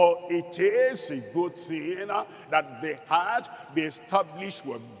 For it is a good thing that the heart be established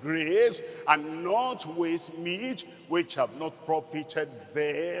with grace, and not with meat which have not profited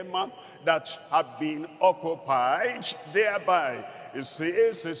them that have been occupied thereby. It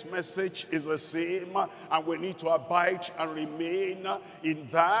says his message is the same, and we need to abide and remain in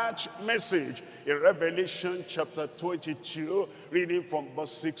that message. In Revelation chapter 22, reading from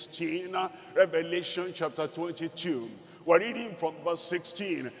verse 16, Revelation chapter 22, we're reading from verse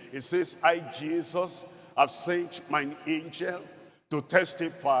 16. It says, I, Jesus, have sent mine angel to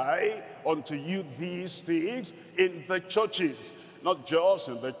testify unto you these things in the churches. Not just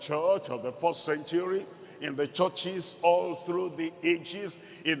in the church of the first century, in the churches all through the ages,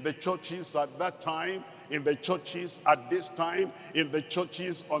 in the churches at that time, in the churches at this time, in the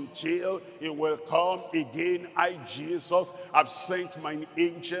churches until it will come again. I, Jesus, have sent mine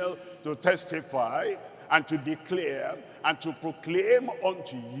angel to testify and to declare and to proclaim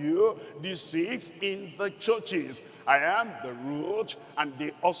unto you these things in the churches. I am the root and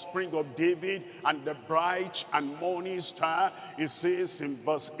the offspring of David and the bright and morning star. It says in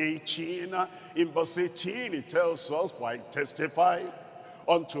verse 18, it tells us, for I testify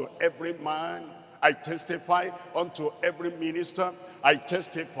unto every man, I testify unto every minister, I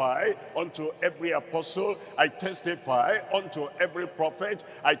testify unto every apostle, I testify unto every prophet,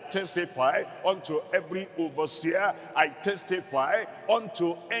 I testify unto every overseer, I testify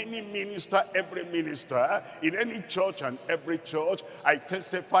unto any minister, every minister, in any church and every church, I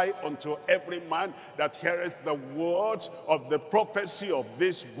testify unto every man that heareth the words of the prophecy of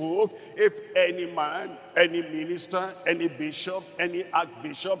this book. If any man, any minister, any bishop, any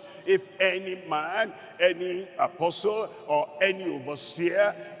archbishop, if any man, any apostle, or any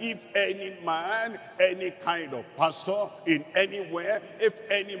overseer, if any man, any kind of pastor in anywhere, if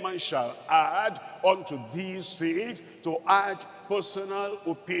any man shall add unto these things, to add personal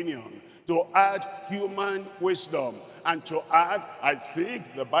opinion, to add human wisdom, and to add, I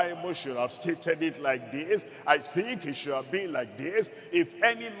think the Bible should have stated it like this, I think it should have been like this. If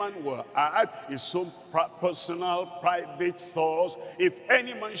any man will add his own personal, private thoughts, if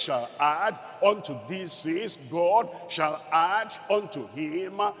any man shall add unto these things, God shall add unto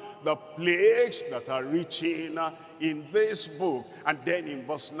him the plagues that are written in this book. And then in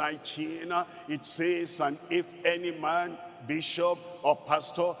verse 19, it says, and if any man, bishop or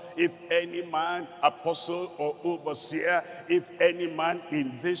pastor, if any man, apostle or overseer, if any man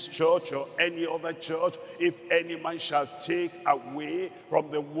in this church or any other church, if any man shall take away from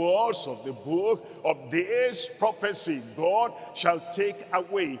the words of the book of this prophecy, God shall take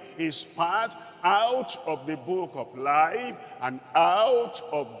away his part out of the book of life and out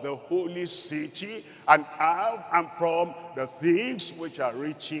of the holy city and out and from the things which are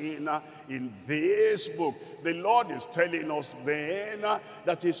written in this book. The Lord is telling us then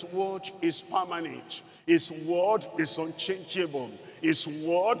that his word is permanent. His word is unchangeable. His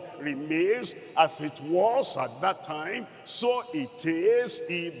word remains as it was at that time, so it is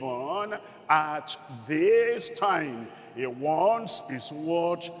even at this time. He wants his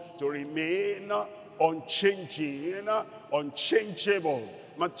word to remain unchanging, unchangeable.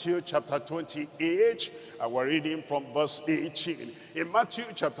 Matthew chapter 28, we're reading from verse 18. In Matthew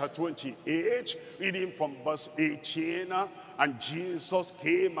chapter 28, reading from verse 18, and Jesus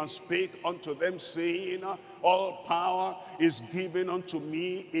came and spake unto them, saying, all power is given unto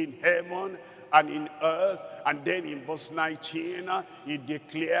me in heaven and in earth. And then in verse 19, he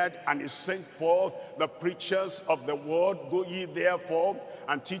declared and he sent forth the preachers of the word. Go ye therefore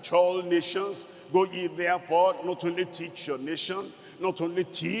and teach all nations. Go ye therefore, not only teach your nation, not only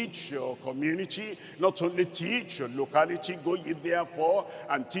teach your community, not only teach your locality, go ye therefore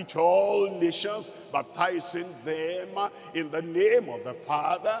and teach all nations, baptizing them in the name of the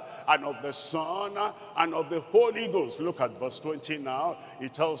Father and of the Son and of the Holy Ghost. Look at verse 20 now.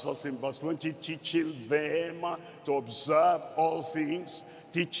 It tells us in verse 20, teaching them to observe all things.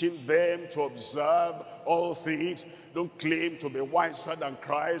 Teaching them to observe all things. Don't claim to be wiser than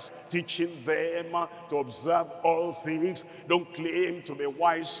Christ. Teaching them to observe all things. Don't claim to be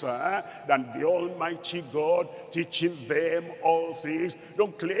wiser than the Almighty God. Teaching them all things.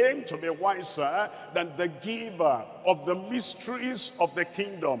 Don't claim to be wiser than the giver of the mysteries of the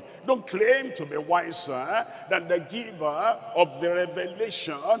kingdom. Don't claim to be wiser than the giver of the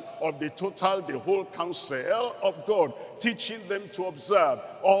revelation of the whole counsel of God. Teaching them to observe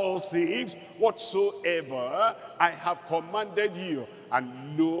all things whatsoever I have commanded you.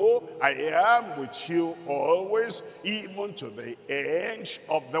 And lo, I am with you always, even to the end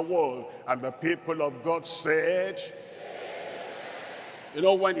of the world. And the people of God said, you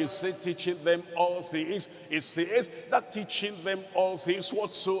know, when he said teaching them all things, it says that teaching them all things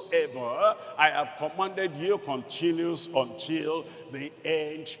whatsoever I have commanded you continues until the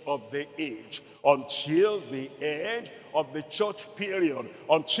end of the age, until the end of the church period,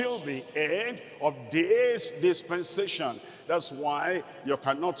 until the end of this dispensation. That's why you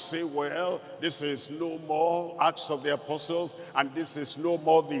cannot say, well, this is no more Acts of the Apostles, and this is no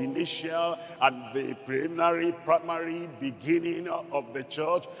more the initial and the preliminary, primary beginning of the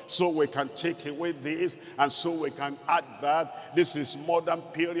church, so we can take away this, and so we can add that. This is modern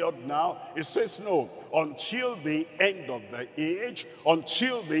period now. It says no, until the end of the age,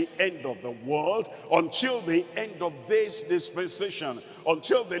 until the end of the world, until the end of this dispensation,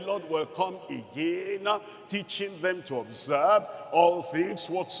 until the Lord will come again, teaching them to observe all things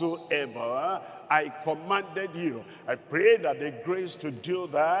whatsoever I commanded you. I pray that the grace to do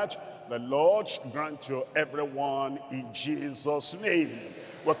that, the Lord grant to everyone in Jesus' name.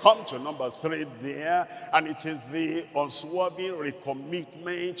 We'll come to number 3 there, and it is the unswerving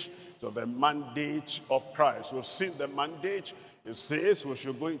recommitment to the mandate of Christ. We've seen the mandate. It says we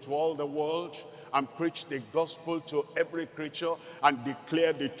should go into all the world and preach the gospel to every creature and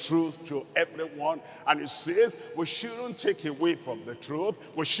declare the truth to everyone. And it says we shouldn't take away from the truth.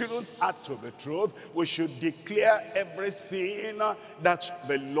 We shouldn't add to the truth. We should declare everything that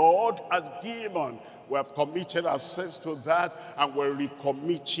the Lord has given. We have committed ourselves to that, and we're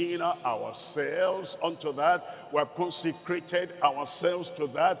recommitting ourselves unto that. We have consecrated ourselves to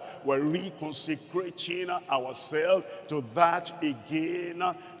that. We're reconsecrating ourselves to that again,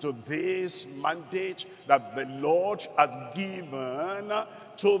 to this mandate that the Lord has given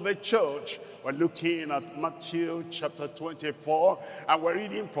to the church. We're looking at Matthew chapter 24, and we're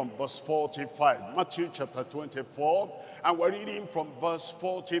reading from verse 45. Matthew chapter 24, and we're reading from verse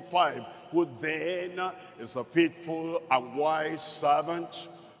 45. Who then is a faithful and wise servant,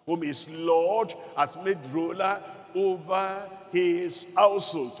 whom his Lord has made ruler over his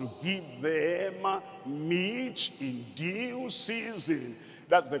household, to give them meat in due season.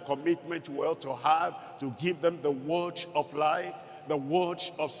 That's the commitment we ought to have, to give them the word of life, the word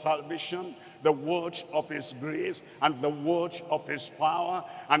of salvation, the word of his grace, and the word of his power,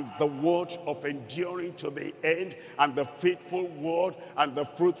 and the word of enduring to the end, and the faithful word, and the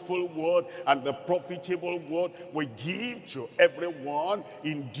fruitful word, and the profitable word we give to everyone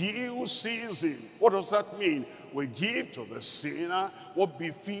in due season. What does that mean? We give to the sinner what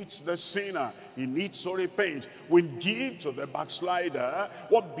befits the sinner. He needs to repent. We give to the backslider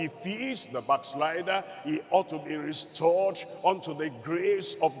what befits the backslider. He ought to be restored unto the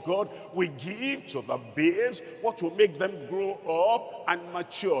grace of God. We give to the babes what will make them grow up and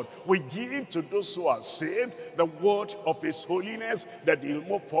mature. We give to those who are saved the word of his holiness, that they'll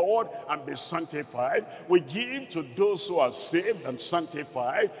move forward and be sanctified. We give to those who are saved and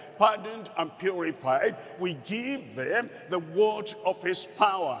sanctified, pardoned and purified. We give them the word of his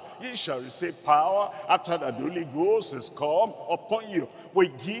power. Ye shall receive power after that the Holy Ghost is come upon you. We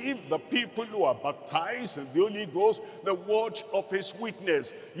give the people who are baptized in the Holy Ghost the word of his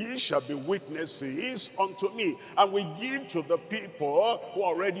witness. Ye shall be witnesses unto me. And we give to the people who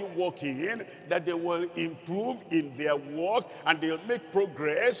are already working that they will improve in their work, and they'll make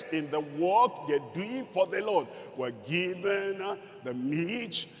progress in the work they're doing for the Lord. We're given the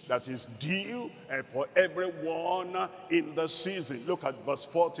meat that is due for everyone in the season. Look at verse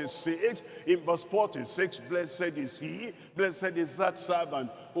 46. In verse 46, blessed is he, blessed is that servant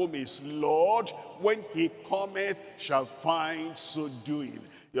whom his Lord, when he cometh, shall find so doing.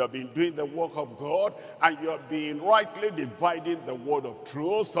 You have been doing the work of God, and you have been rightly dividing the word of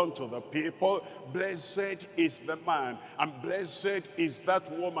truth unto the people. Blessed is the man, and blessed is that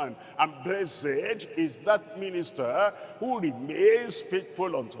woman, and blessed is that minister who remains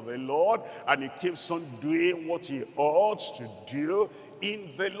faithful unto the Lord, and he keeps on doing what he ought to do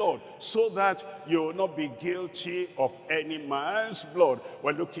in the Lord, so that you will not be guilty of any man's blood.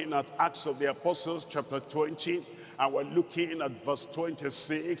 We're looking at Acts of the Apostles chapter 20, and we're looking at verse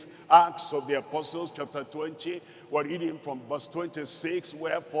 26. Acts of the Apostles chapter 20, we're reading from verse 26.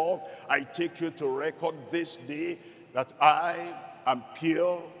 Wherefore I take you to record this day that I am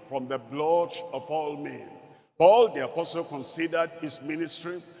pure from the blood of all men. Paul the apostle considered his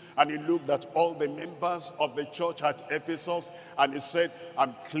ministry, and he looked at all the members of the church at Ephesus, and he said,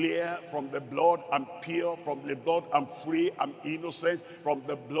 I'm clear from the blood, I'm pure from the blood, I'm free, I'm innocent from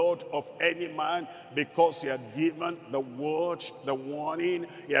the blood of any man, because he had given the word, the warning,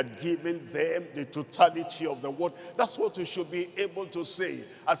 he had given them the totality of the word. That's what we should be able to say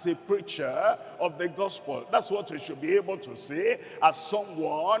as a preacher of the gospel. That's what we should be able to say as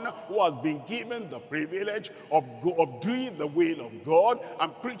someone who has been given the privilege of doing the will of God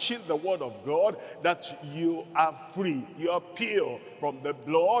and preaching the word of God, that you are free, you are pure from the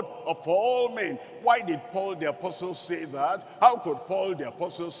blood of all men. Why did Paul the apostle say that? How could Paul the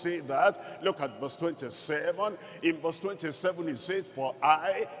apostle say that? Look at verse 27. In verse 27 he says, for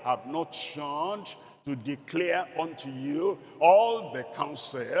I have not shunned to declare unto you all the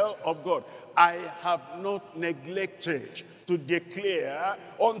counsel of God. I have not neglected to declare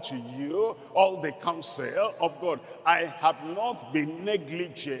unto you all the counsel of God. I have not been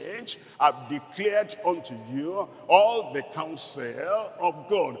negligent. I've declared unto you all the counsel of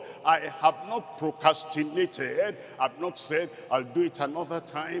God. I have not procrastinated. I've not said, I'll do it another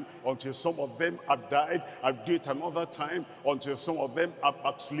time until some of them have died. I'll do it another time until some of them are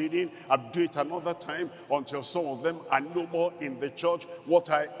backsliding. I'll do it another time until some of them are no more in the church.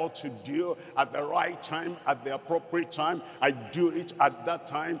 What I ought to do at the right time, at the appropriate time, I do it at that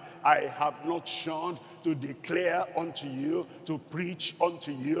time. I have not shunned to declare unto you, to preach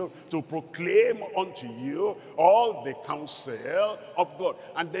unto you, to proclaim unto you all the counsel of God.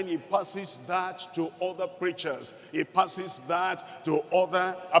 And then he passes that to other preachers. He passes that to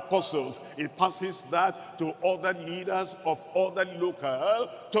other apostles. He passes that to other leaders of other local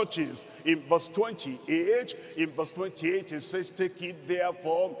churches. In verse 28, it says, take it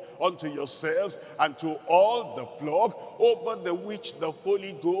therefore unto yourselves and to all the flock over the which the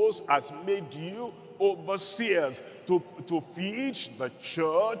Holy Ghost has made you overseers, to feed the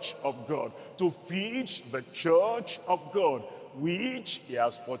church of God, to feed the church of God, which he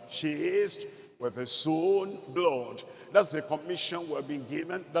has purchased with his own blood. That's the commission we've been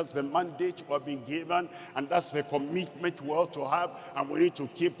given. That's the mandate we've been given. And that's the commitment we ought to have. And we need to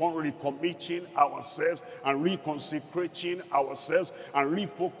keep on recommitting ourselves and reconsecrating ourselves and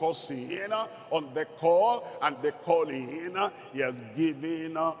refocusing on the call and the calling he has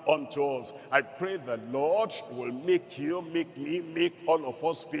given unto us. I pray the Lord will make you, make me, make all of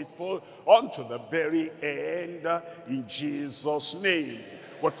us faithful unto the very end, in Jesus' name.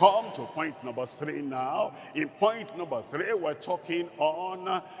 We come to point number 3 now. In point number 3, we're talking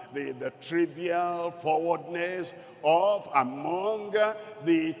on the trivial forwardness of among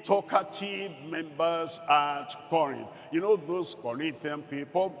the talkative members at Corinth. You know, those Corinthian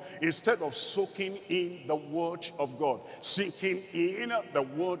people, instead of soaking in the word of God, sinking in the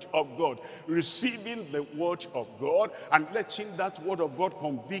word of God, receiving the word of God, and letting that word of God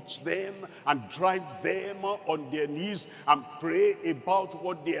convict them and drive them on their knees and pray about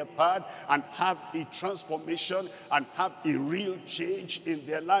what they have heard and have a transformation and have a real change in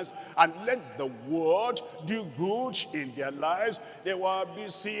their lives, and let the word do good in their lives. They were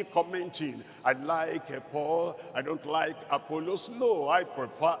busy commenting. I like Paul, I don't like Apollos. No, I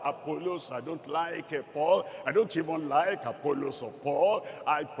prefer Apollos. I don't like Paul. I don't even like Apollos or Paul.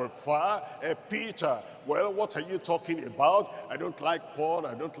 I prefer Peter. Well, what are you talking about? I don't like Paul,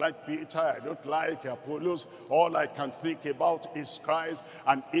 I don't like Peter, I don't like Apollos. All I can think about is Christ.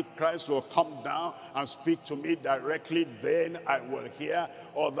 And if Christ will come down and speak to me directly, then I will hear.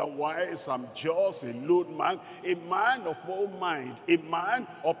 Otherwise, I'm just a lone man, a man of my own mind, a man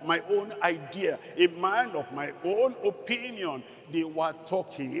of my own idea, a man of my own opinion. They were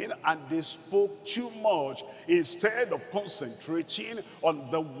talking and they spoke too much instead of concentrating on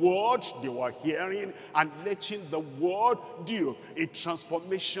the word they were hearing and letting the word do a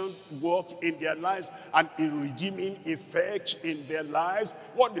transformation work in their lives and a redeeming effect in their lives. Christ,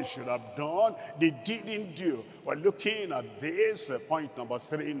 what they should have done, they didn't do. We're looking at this point number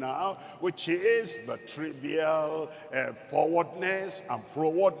 3 now, which is the trivial forwardness and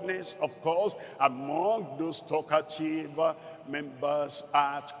forwardness, of course, among those talkative members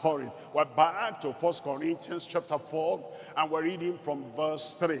at Corinth. We're back to 1 Corinthians chapter 4, and we're reading from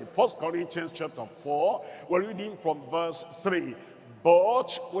verse 3. 1 Corinthians chapter 4, we're reading from verse 3.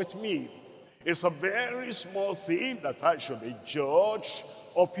 But with me, it's a very small thing that I should be judged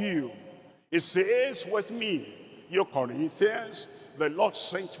of you. It says with me, you Corinthians, the Lord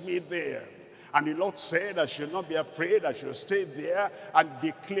sent me there. And the Lord said, I should not be afraid, I should stay there and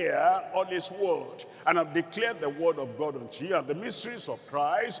declare all his word. And I've declared the word of God unto you, and the mysteries of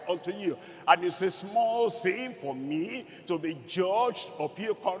Christ unto you. And it's a small thing for me to be judged of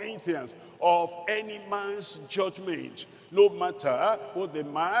you Corinthians, of any man's judgment. No matter who the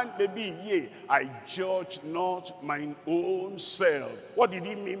man may be, yea, I judge not mine own self. What did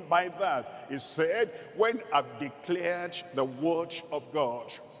he mean by that? He said, when I've declared the word of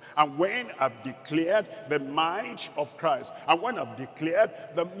God, and when I've declared the might of Christ, and when I've declared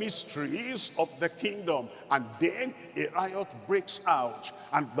the mysteries of the kingdom, and then a riot breaks out,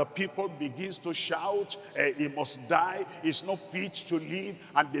 and the people begins to shout, he must die, he's not fit to live,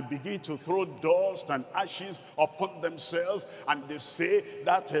 and they begin to throw dust and ashes upon themselves, and they say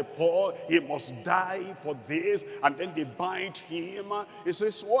that Paul, he must die for this, and then they bind him. He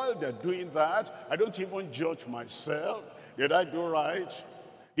says, while they're doing that, I don't even judge myself. Did I do right?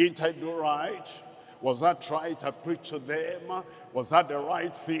 Didn't I do right? Was that right I preached to them? Was that the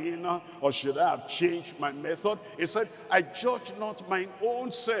right thing? Or should I have changed my method? He said, I judge not mine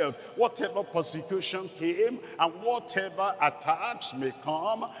own self. Whatever persecution came, and whatever attacks may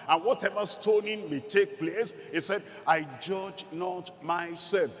come, and whatever stoning may take place, he said, I judge not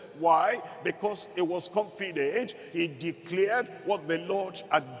myself. Why? Because he was confident. He declared what the Lord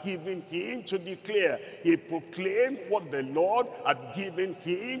had given him to declare. He proclaimed what the Lord had given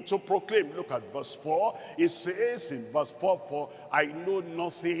him to proclaim. Look at verse 4. It says in verse 4, for I know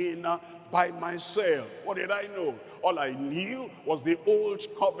nothing by myself. What did I know? All I knew was the old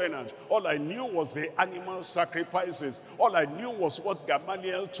covenant. All I knew was the animal sacrifices. All I knew was what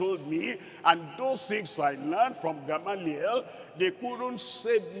Gamaliel told me. And those things I learned from Gamaliel, they couldn't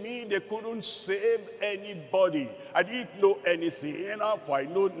save me. They couldn't save anybody. I didn't know anything, for I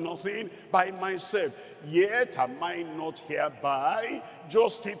know nothing by myself. Yet am I not hereby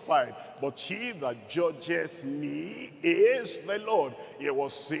justified, but he that judgeth me is the Lord. He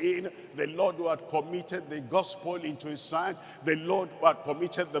was saying, the Lord who had committed the gospel into his hand, the Lord who had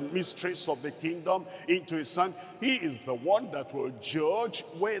committed the mysteries of the kingdom into his hand, he is the one that will judge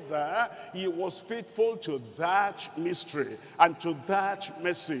whether he was faithful to that mystery and to that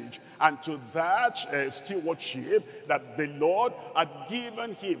message and to that stewardship that the Lord had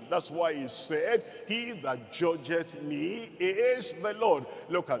given him. That's why he said, he that judgeth me is the Lord.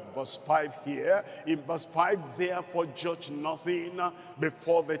 Look at verse 5 here. In verse 5, therefore judge nothing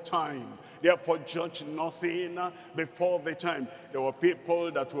before the time. Therefore judge nothing before the time. There were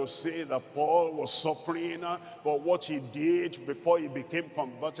people that will say that Paul was suffering for what he did before he became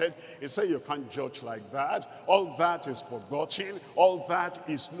converted. He said, you can't judge like that. All that is forgotten. All that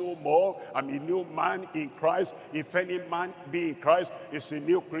is no more. I'm a new man in Christ. If any man be in Christ, is a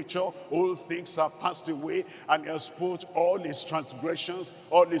new creature. All things are passed away, and he has put all his transgressions,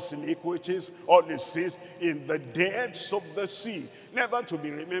 all his iniquities, all his sins in the depths of the sea, never to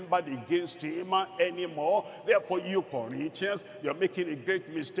be remembered against him anymore. Therefore, you Corinthians, you're making a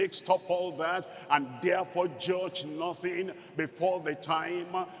great mistake. Stop all that, and therefore judge nothing before the time,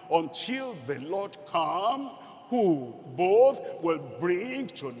 until the Lord come, who both will bring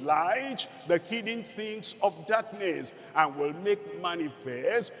to light the hidden things of darkness, and will make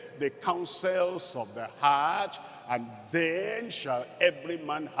manifest the counsels of the heart, and then shall every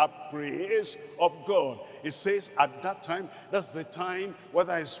man have praise of God. It says at that time, that's the time,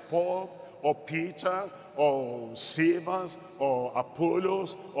 whether it's Paul or Peter or Cephas or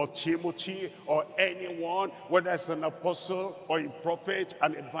Apollos or Timothy or anyone, whether it's an apostle or a prophet,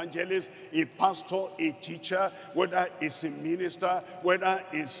 an evangelist, a pastor, a teacher, whether it's a minister, whether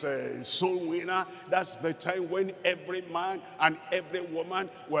it's a soul winner, that's the time when every man and every woman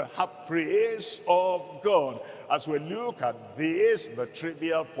will have praise of God. As we look at this, the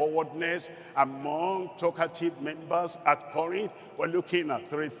trivial forwardness among talkative members at Corinth, we're looking at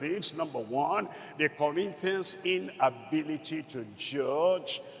three things. Number one, the Corinthians Corinthians' inability to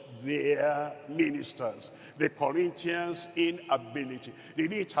judge their ministers. The Corinthians' inability. They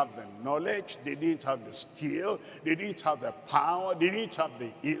didn't have the knowledge, they didn't have the skill, they didn't have the power, they didn't have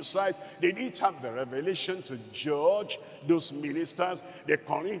the insight, they didn't have the revelation to judge those ministers. The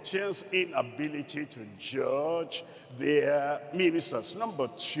Corinthians' inability to judge their ministers. Number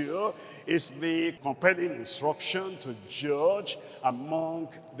two is the compelling instruction to judge among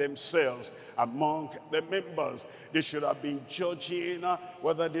themselves, among the members. They should have been judging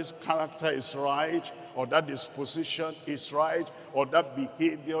whether this character is right, or that disposition is right, or that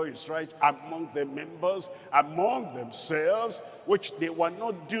behavior is right among the members, among themselves, which they were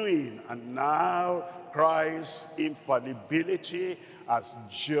not doing. And now Christ's infallibility as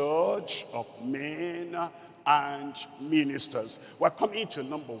judge of men and ministers. We're coming to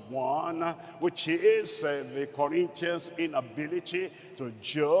number one, which is the Corinthians' inability to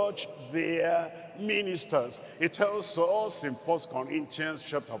judge their ministers. It tells us in 1 Corinthians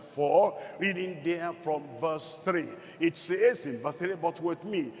chapter 4, reading there from verse 3. It says in verse 3, but with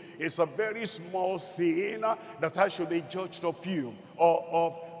me, it's a very small sin that I should be judged of you, or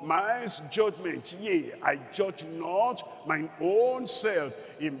of man's judgment. Yea, I judge not mine own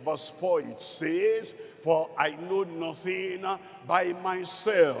self. In verse 4 it says, for I know nothing by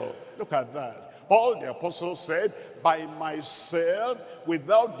myself. Look at that. Paul the apostle said, by myself,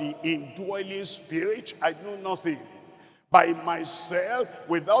 without the indwelling spirit, I know nothing. By myself,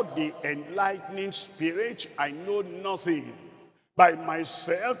 without the enlightening spirit, I know nothing. By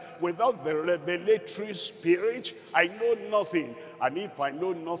myself, without the revelatory spirit, I know nothing. And if I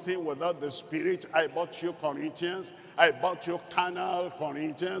know nothing without the spirit, I bought you Corinthians, I bought you carnal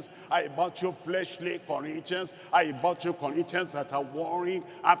Corinthians, I bought you fleshly Corinthians, I bought you Corinthians that are warring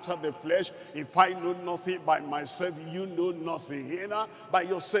after the flesh. If I know nothing by myself, you know nothing by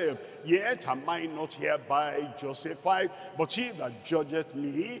yourself. Yet am I not hereby justified, but he that judgeth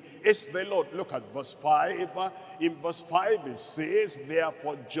me is the Lord. Look at verse 5. In verse 5 it says,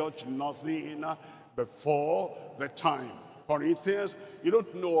 therefore judge nothing before the time. Corinthians, you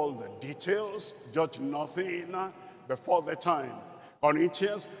don't know all the details, judge nothing before the time.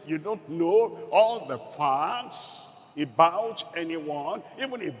 Corinthians, you don't know all the facts about anyone,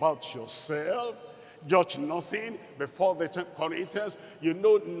 even about yourself. Judge nothing before the time. Corinthians, you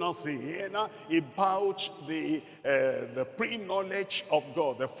know nothing about the pre-knowledge of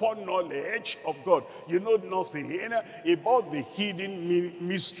God, the foreknowledge of God. You know nothing about the hidden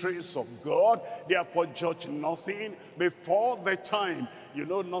mysteries of God. Therefore, judge nothing before the time. You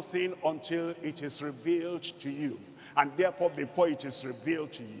know nothing until it is revealed to you. And therefore, before it is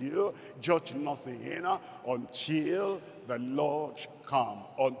revealed to you, judge nothing until the Lord come.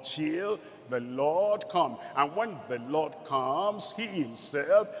 Until the Lord come. And when the Lord comes, he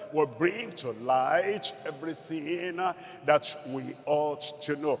himself will bring to light everything that we ought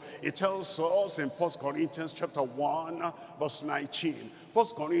to know. It tells us in 1 Corinthians chapter 1 verse 19. 1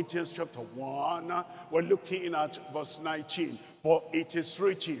 Corinthians chapter 1, we're looking at verse 19. For it is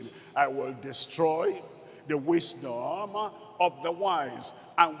written, I will destroy the wisdom of the wise,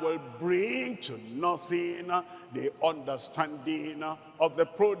 and will bring to nothing the understanding of the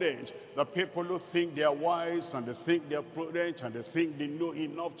prudent. The people who think they are wise, and they think they are prudent, and they think they know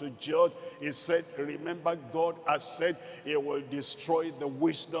enough to judge, he said, remember, God has said he will destroy the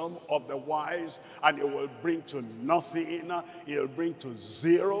wisdom of the wise, and he will bring to nothing, he will bring to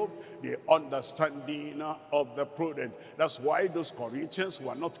zero the understanding of the prudent. That's why those Corinthians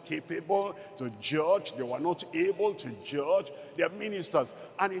were not capable to judge. They were not able to judge their ministers.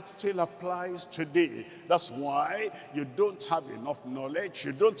 And it still applies today. That's why you don't have enough knowledge.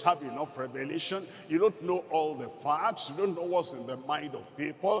 You don't have enough revelation. You don't know all the facts. You don't know what's in the mind of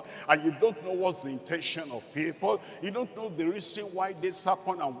people. And you don't know what's the intention of people. You don't know the reason why this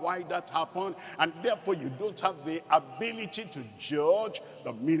happened and why that happened. And therefore you don't have the ability to judge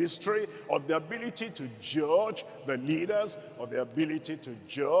the ministry, or the ability to judge the leaders, or the ability to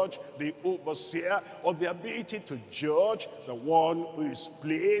judge the overseer, or the ability to judge the one who is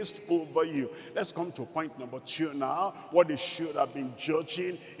placed over you. Let's come to point number 2 now. What they should have been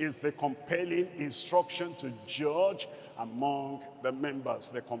judging is the compelling instruction to judge among the members.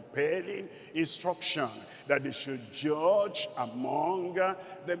 The compelling instruction that they should judge among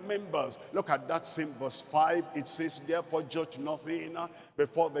the members. Look at that same verse 5. It says, therefore judge nothing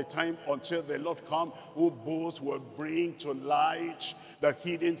before the time until the Lord come, who both will bring to light the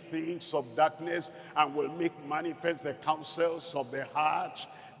hidden things of darkness, and will make manifest the counsels of the heart.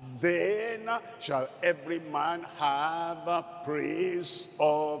 Then shall every man have praise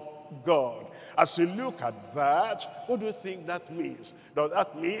of God. As you look at that, what do you think that means? Does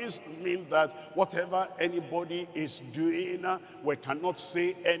that mean that whatever anybody is doing, we cannot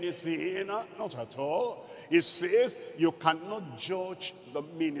say anything? Not at all. It says you cannot judge the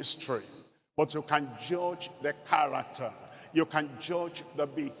ministry, but you can judge the character. You can judge the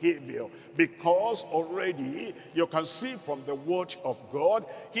behavior, because already you can see from the word of God,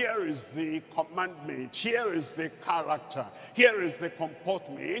 here is the commandment, here is the character, here is the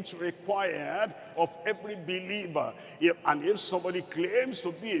comportment required of every believer. If somebody claims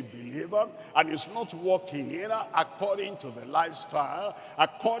to be a believer and is not walking according to the lifestyle,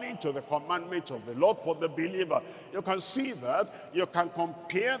 according to the commandment of the Lord for the believer, you can see that you can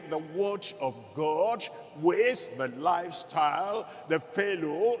compare the word of God with the lifestyle the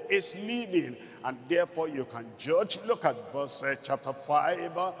fellow is living, and therefore you can judge. Look at verse chapter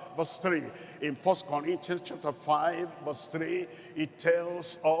 5 verse 3. In 1 Corinthians chapter 5 verse 3, it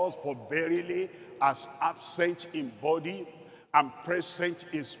tells us, for verily as absent in body and present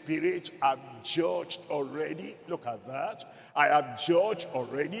in spirit, I've judged already. Look at that. I have judged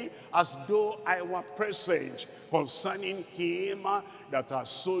already, as though I were present, concerning him that has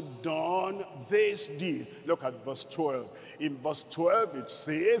so done this deed. Look at verse 12. In verse 12 it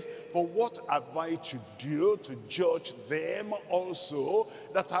says, for what have I to do to judge them also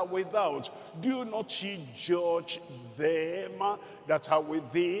that are without? Do not ye judge them that are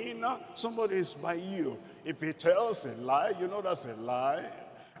within? Somebody is by you. If he tells a lie, you know that's a lie.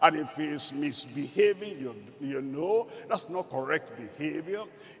 And if he's misbehaving, you know that's not correct behavior.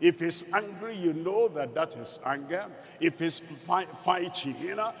 If he's angry, you know that that is anger. If he's fighting,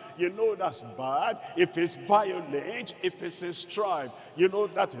 you know that's bad. If he's violent, if he's a strife, you know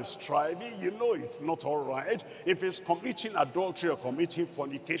that is striving. You know it's not all right. If he's committing adultery or committing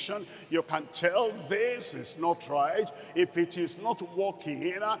fornication, you can tell this is not right. If it is not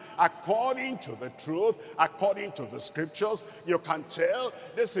walking according to the truth, according to the scriptures, you can tell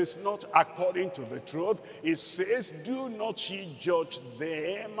this is not according to the truth. It says, do not ye judge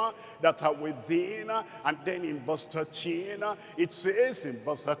them that are within. And then in verse 13, it says in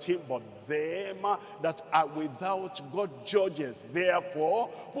verse 13, but them that are without God judges. Therefore,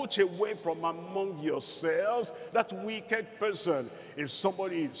 put away from among yourselves that wicked person. If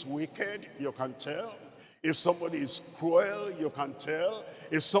somebody is wicked, you can tell. If somebody is cruel, you can tell.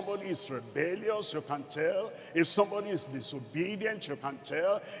 If somebody is rebellious, you can tell. If somebody is disobedient, you can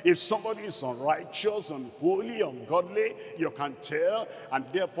tell. If somebody is unrighteous, unholy, ungodly, you can tell. And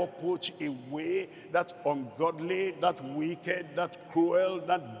therefore put away that ungodly, that wicked, that cruel,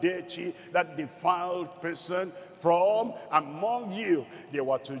 that dirty, that defiled person from among you. They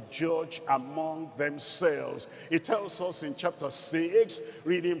were to judge among themselves. It tells us in chapter 6,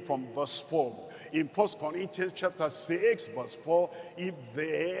 reading from verse 4. In 1 Corinthians chapter 6 verse 4, if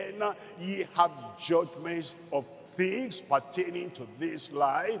then ye have judgments of things pertaining to this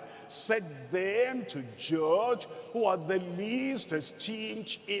life, set them to judge who are the least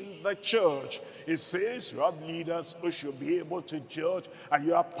esteemed in the church. It says you have leaders who should be able to judge, and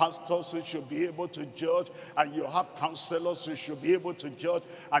you have pastors who should be able to judge, and you have counselors who should be able to judge.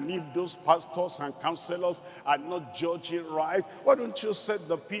 And if those pastors and counselors are not judging right, why don't you set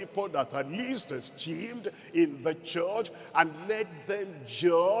the people that are least esteemed in the church and let them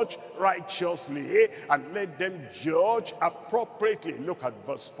judge righteously and let them judge appropriately? Look at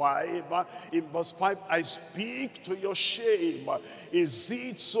verse 5. In verse 5, I speak to your shame. Is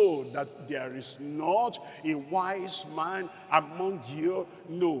it so that there is not a wise man among you?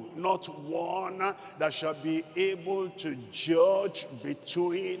 No, not one that shall be able to judge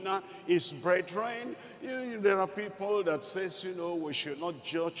between his brethren. There are people that says, we should not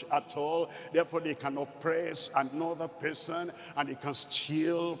judge at all. Therefore, they can oppress another person, and they can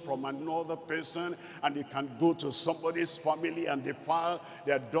steal from another person, and they can go to somebody's family and defile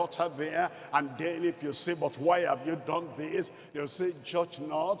their daughter there. And then if you say, but why have you done this? They'll say, judge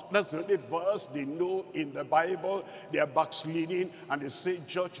not. That's the only verse they know in the Bible. They are backsliding, and they say,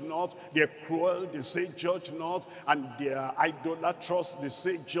 judge not. They're cruel, they say, judge not. And they're idolatrous, they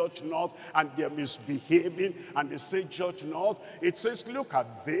say, judge not. And they're misbehaving, and they say, judge not. It says, look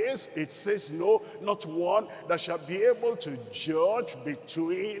at this. It says, no, not one that shall be able to judge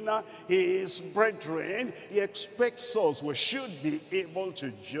between his brethren. He expects us, we should be able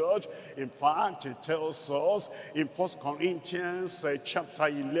to judge. In fact, it tells us in 1 Corinthians chapter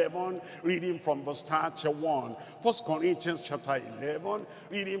 11, reading from verse 31. 1 Corinthians chapter 11,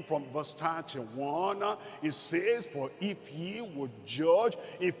 reading from verse 31, it says, for if ye would judge,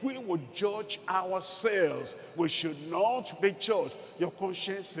 if we would judge ourselves, we should not be judged. your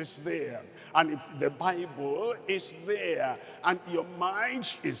conscience is there. And if the Bible is there, and your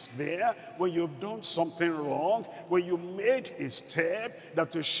mind is there, when you've done something wrong, when you made a step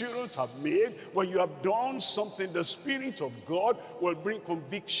that you shouldn't have made, when you have done something, the Spirit of God will bring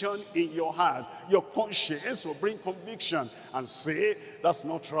conviction in your heart. Your conscience will bring conviction and say, that's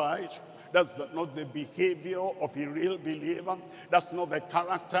not right. That's not the behavior of a real believer. That's not the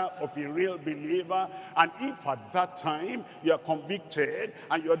character of a real believer. And if at that time you are convicted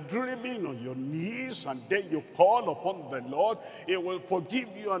and you are driven on your knees and then you call upon the Lord, He will forgive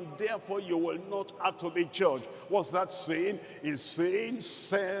you and therefore you will not have to be judged. What's that saying? It's saying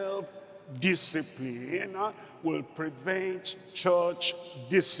self-discipline will prevent church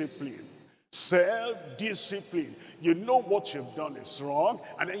discipline. Self-discipline. You know what you've done is wrong,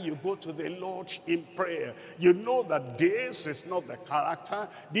 and then you go to the Lord in prayer. You know that this is not the character,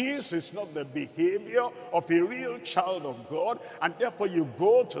 this is not the behavior of a real child of God, and therefore you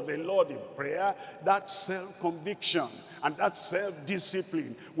go to the Lord in prayer. That self-conviction and that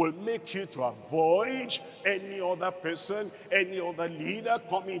self-discipline will make you to avoid any other person, any other leader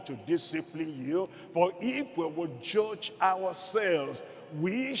coming to discipline you. For if we would judge ourselves,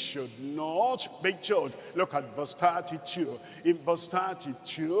 we should not be judged. Look at verse 32. In verse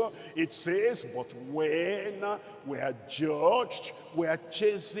 32, it says, but when we are judged, we are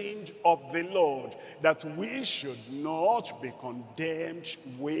chastened of the Lord, that we should not be condemned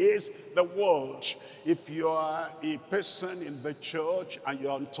with the world. If you are a person in the church and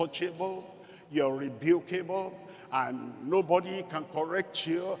you're untouchable, you're rebukable, and nobody can correct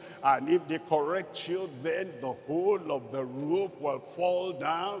you, and if they correct you, then the whole of the roof will fall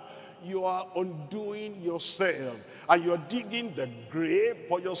down. You are undoing yourself, and you're digging the grave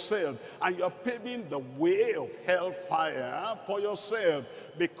for yourself, and you're paving the way of hellfire for yourself,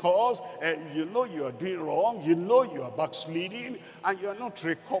 because you know you are doing wrong, you know you are backsliding, and you are not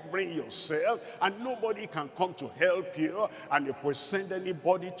recovering yourself, and nobody can come to help you. And if we send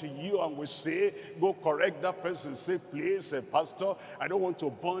anybody to you and we say, go correct that person, say, please, pastor, I don't want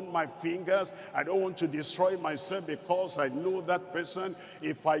to burn my fingers, I don't want to destroy myself, because I know that person,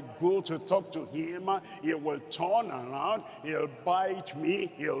 if I go to talk to him, he will turn around, he'll bite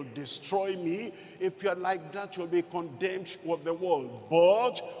me, he'll destroy me. If you're like that, you'll be condemned with the world.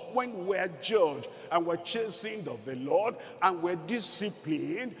 But when we're judged and we're chastened of the Lord and we're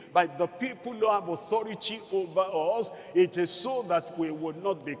disciplined by the people who have authority over us, it is so that we would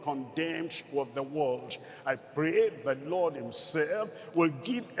not be condemned with the world. I pray the Lord himself will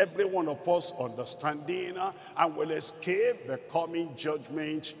give every one of us understanding and will escape the coming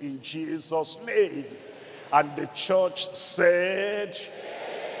judgment in Jesus' name. And the church said,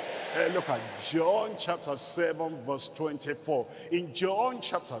 look at John chapter 7 verse 24. In John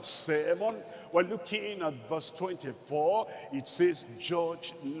chapter 7, we're looking at verse 24. It says,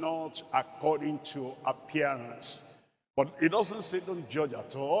 judge not according to appearance. But it doesn't say don't judge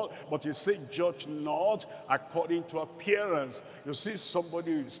at all, but it says judge not according to appearance. You see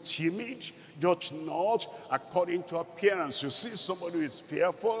somebody who is timid, judge not according to appearance. You see somebody who is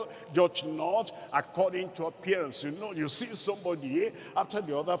fearful, judge not according to appearance. You see somebody, after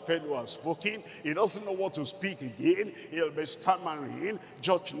the other fellow has spoken, he doesn't know what to speak again, he'll be stammering.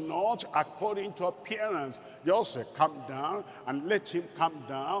 Judge not according to appearance. Just say, calm down, and let him calm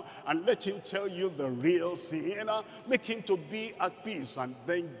down, and let him tell you the real thing. Make him to be at peace, and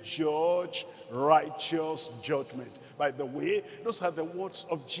then judge righteous judgment. By the way, those are the words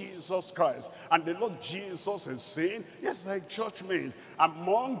of Jesus Christ. And the Lord Jesus is saying, yes, like judgment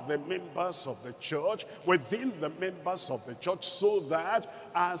among the members of the church, within the members of the church, so that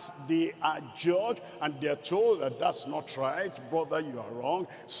as they are judged and they're told that that's not right, brother, you are wrong,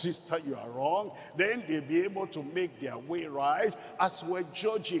 sister, you are wrong, then they'll be able to make their way right. As we're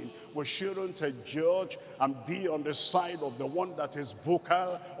judging, we shouldn't judge and be on the side of the one that is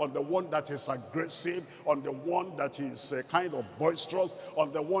vocal, on the one that is aggressive, on the one that is kind of boisterous,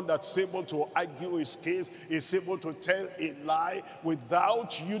 on the one that's able to argue his case, is able to tell a lie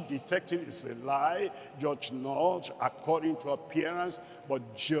without you detecting it's a lie. Judge not according to appearance, but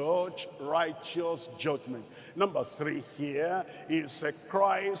judge righteous judgment. Number 3 here is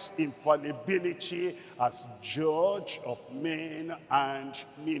Christ's infallibility as judge of men and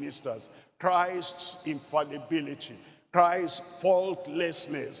ministers. Christ's infallibility, Christ's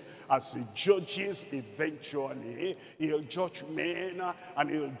faultlessness. As he judges, eventually he'll judge men and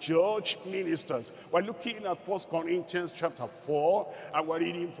he'll judge ministers. We're looking at 1 Corinthians chapter 4, and we're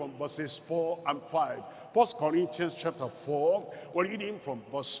reading from verses 4 and 5. 1 Corinthians chapter 4, we're reading from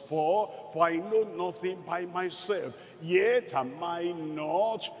verse 4. For I know nothing by myself, yet am I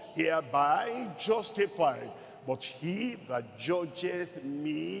not hereby justified. but he that judgeth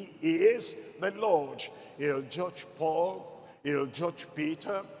me is the Lord. He'll judge Paul, he'll judge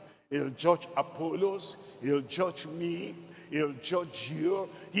Peter, he'll judge Apollos, he'll judge me, he'll judge you.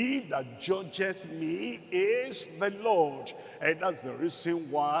 He that judgeth me is the Lord. And that's the reason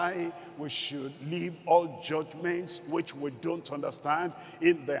why we should leave all judgments which we don't understand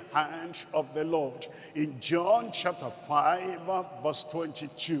in the hand of the Lord. In John chapter 5, verse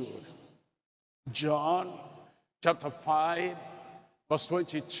 22. John chapter 5, verse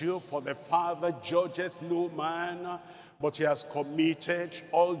 22. For the Father judgeth no man, but he has committed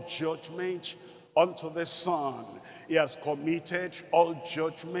all judgment unto the Son. He has committed all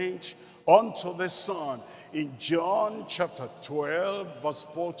judgment unto the Son. In John chapter 12, verse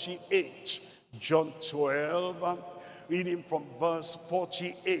 48. John 12, reading from verse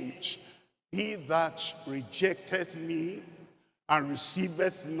 48. He that rejecteth me and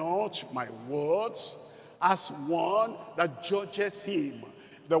receiveth not my words, as one that judgeth him,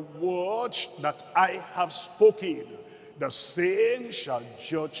 the word that I have spoken, the same shall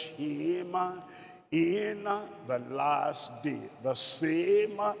judge him in the last day. The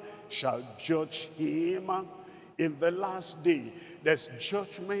same shall judge him in the last day. There's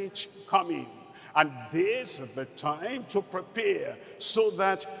judgment coming. And this is the time to prepare so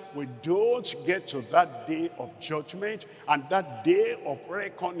that we don't get to that day of judgment and that day of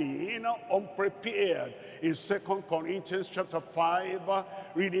reckoning unprepared. In 2 Corinthians chapter 5,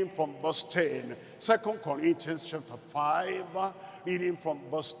 reading from verse 10. 2 Corinthians chapter 5, reading from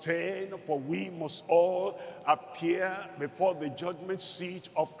verse 10. For we must all appear before the judgment seat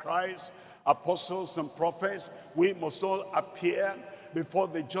of Christ. Apostles and prophets, we must all appear before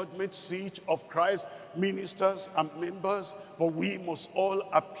the judgment seat of Christ. Ministers and members, for we must all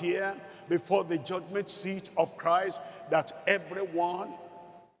appear before the judgment seat of Christ, that everyone,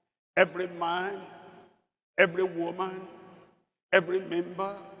 every man, every woman, every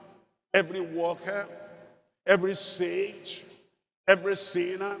member, every worker, every sage, every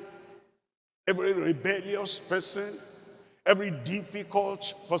sinner, every rebellious person, every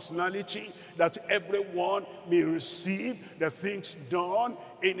difficult personality, that everyone may receive the things done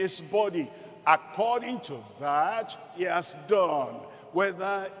in his body according to that he has done,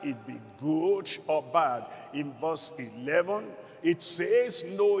 whether it be good or bad. In verse 11, it says,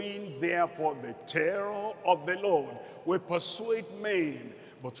 knowing therefore the terror of the Lord, we persuade men,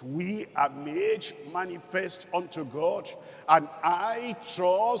 but we are made manifest unto God, and I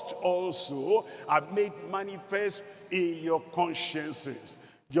trust also are made manifest in your consciences.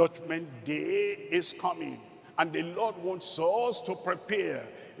 Judgment day is coming, and the Lord wants us to prepare.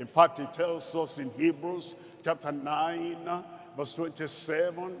 In fact, he tells us in Hebrews chapter 9, verse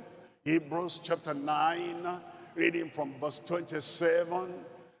 27. Hebrews chapter 9, reading from verse 27.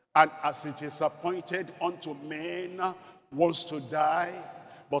 And as it is appointed unto men once to die,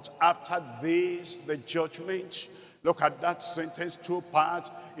 but after this the judgment. Look at that sentence, two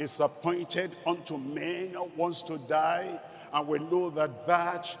parts. Is appointed unto men once to die, and we know that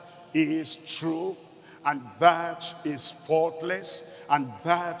that is true, and that is faultless, and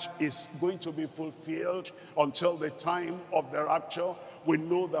that is going to be fulfilled until the time of the rapture. We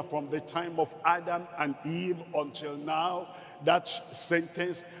know that from the time of Adam and Eve until now, that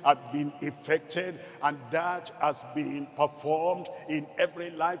sentence had been effected, and that has been performed in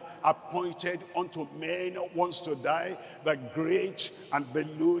every life. Appointed unto men once to die, the great and the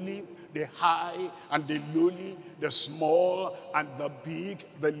lowly, the high and the lowly, the small and the big,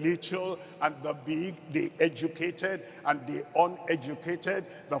 the little and the big, the educated and the uneducated,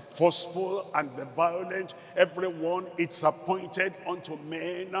 the forceful and the violent. Everyone, it's appointed unto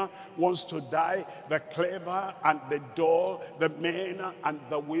men wants to die, the clever and the dull, the men and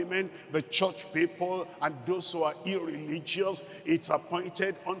the women, the church people and those who are irreligious. It's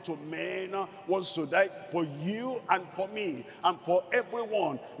appointed unto men wants to die, for you and for me and for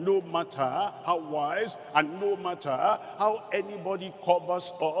everyone, no matter how wise and no matter how anybody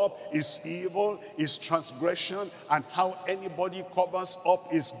covers up his evil, his transgression, and how anybody covers up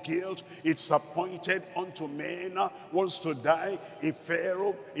his guilt. It's appointed unto men wants to die, a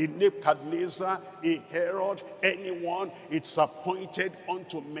Pharaoh, a Nebuchadnezzar, a Herod, anyone. It's appointed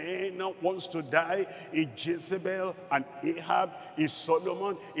unto men wants to die, a Jezebel, an Ahab, a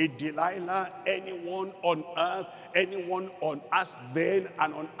Solomon, a Delilah, anyone on earth then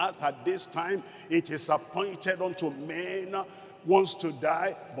and on earth at this time. It is appointed unto men wants to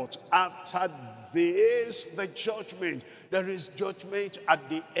die, but after this, the judgment. There is judgment at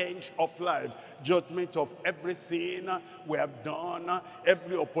the end of life. Judgment of everything we have done,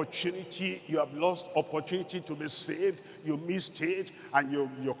 every opportunity. You have lost opportunity to be saved. You missed it and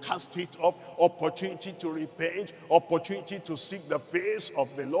you cast it off. Opportunity to repent, opportunity to seek the face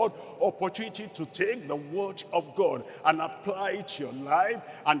of the Lord, opportunity to take the word of God and apply it to your life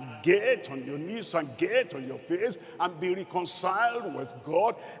and get on your knees and get on your face and be reconciled with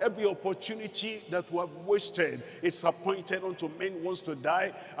God. Every opportunity that we have wasted, it's appointed unto men wants to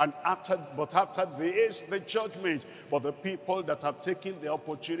die, and after this, the judgment. But the people that have taken the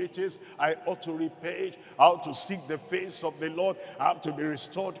opportunities, I ought to repent, I ought to seek the face of the Lord, I have to be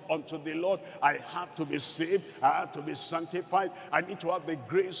restored unto the Lord, I have to be saved, I have to be sanctified, I need to have the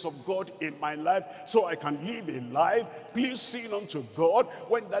grace of God in my life so I can live a life pleasing unto God.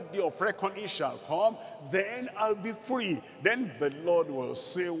 When that day of reckoning shall come, then I'll be free. Then the Lord will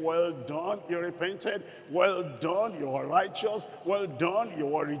say, well done, you repented, well done, you are righteous, well done,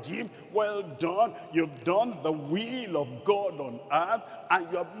 you are redeemed, well done, you've done the will of God on earth, and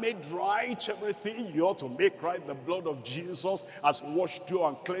you have made right everything you ought to make right. The blood of Jesus has washed you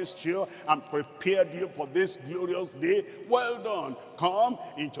and cleansed you and prepared you for this glorious day. Well done, come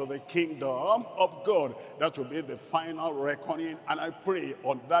into the kingdom of God. That will be the final reckoning, and I pray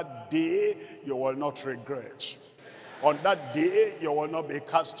on that day you will not regret. On that day you will not be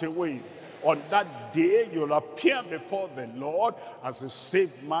cast away. On that day, you'll appear before the Lord as a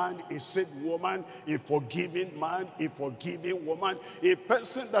saved man, a saved woman, a forgiving man, a forgiving woman, a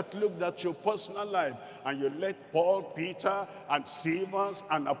person that looked at your personal life and you let Paul, Peter, and Stewards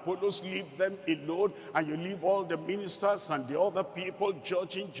and Apollos leave them alone, and you leave all the ministers and the other people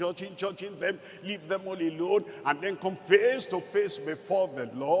judging them, leave them all alone, and then come face to face before the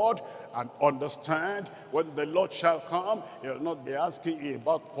Lord and understand when the Lord shall come, he'll not be asking you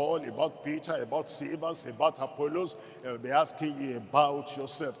about Paul, about Peter, about Stewards, about Apollos. He'll be asking you about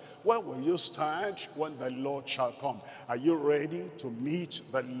yourself. Where will you stand when the Lord shall come? Are you ready to meet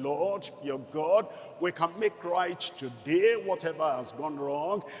the Lord your God? We can make right today whatever has gone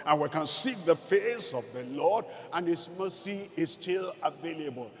wrong, and we can seek the face of the Lord, and his mercy is still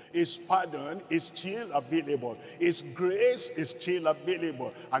available. His pardon is still available. His grace is still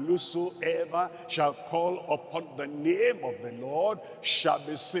available. And whosoever shall call upon the name of the Lord shall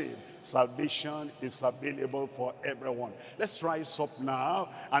be saved. Salvation is available for everyone. Let's rise up now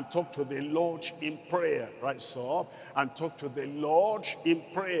and talk to the Lord in prayer. Rise up and talk to the Lord in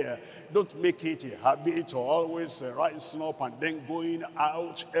prayer. Don't make it a habit to always rising up and then going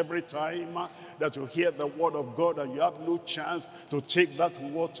out every time that you hear the word of God and you have no chance to take that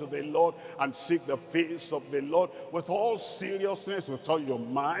word to the Lord and seek the face of the Lord with all seriousness, with all your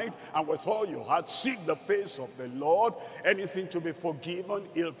mind and with all your heart. Seek the face of the Lord. Anything to be forgiven,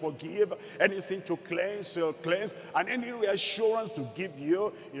 he'll forgive. Anything to cleanse, he'll cleanse. And any reassurance to give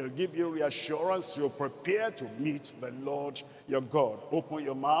you, he'll give you reassurance. You're prepared to meet the Lord your God. Open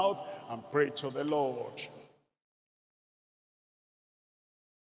your mouth and pray to the Lord.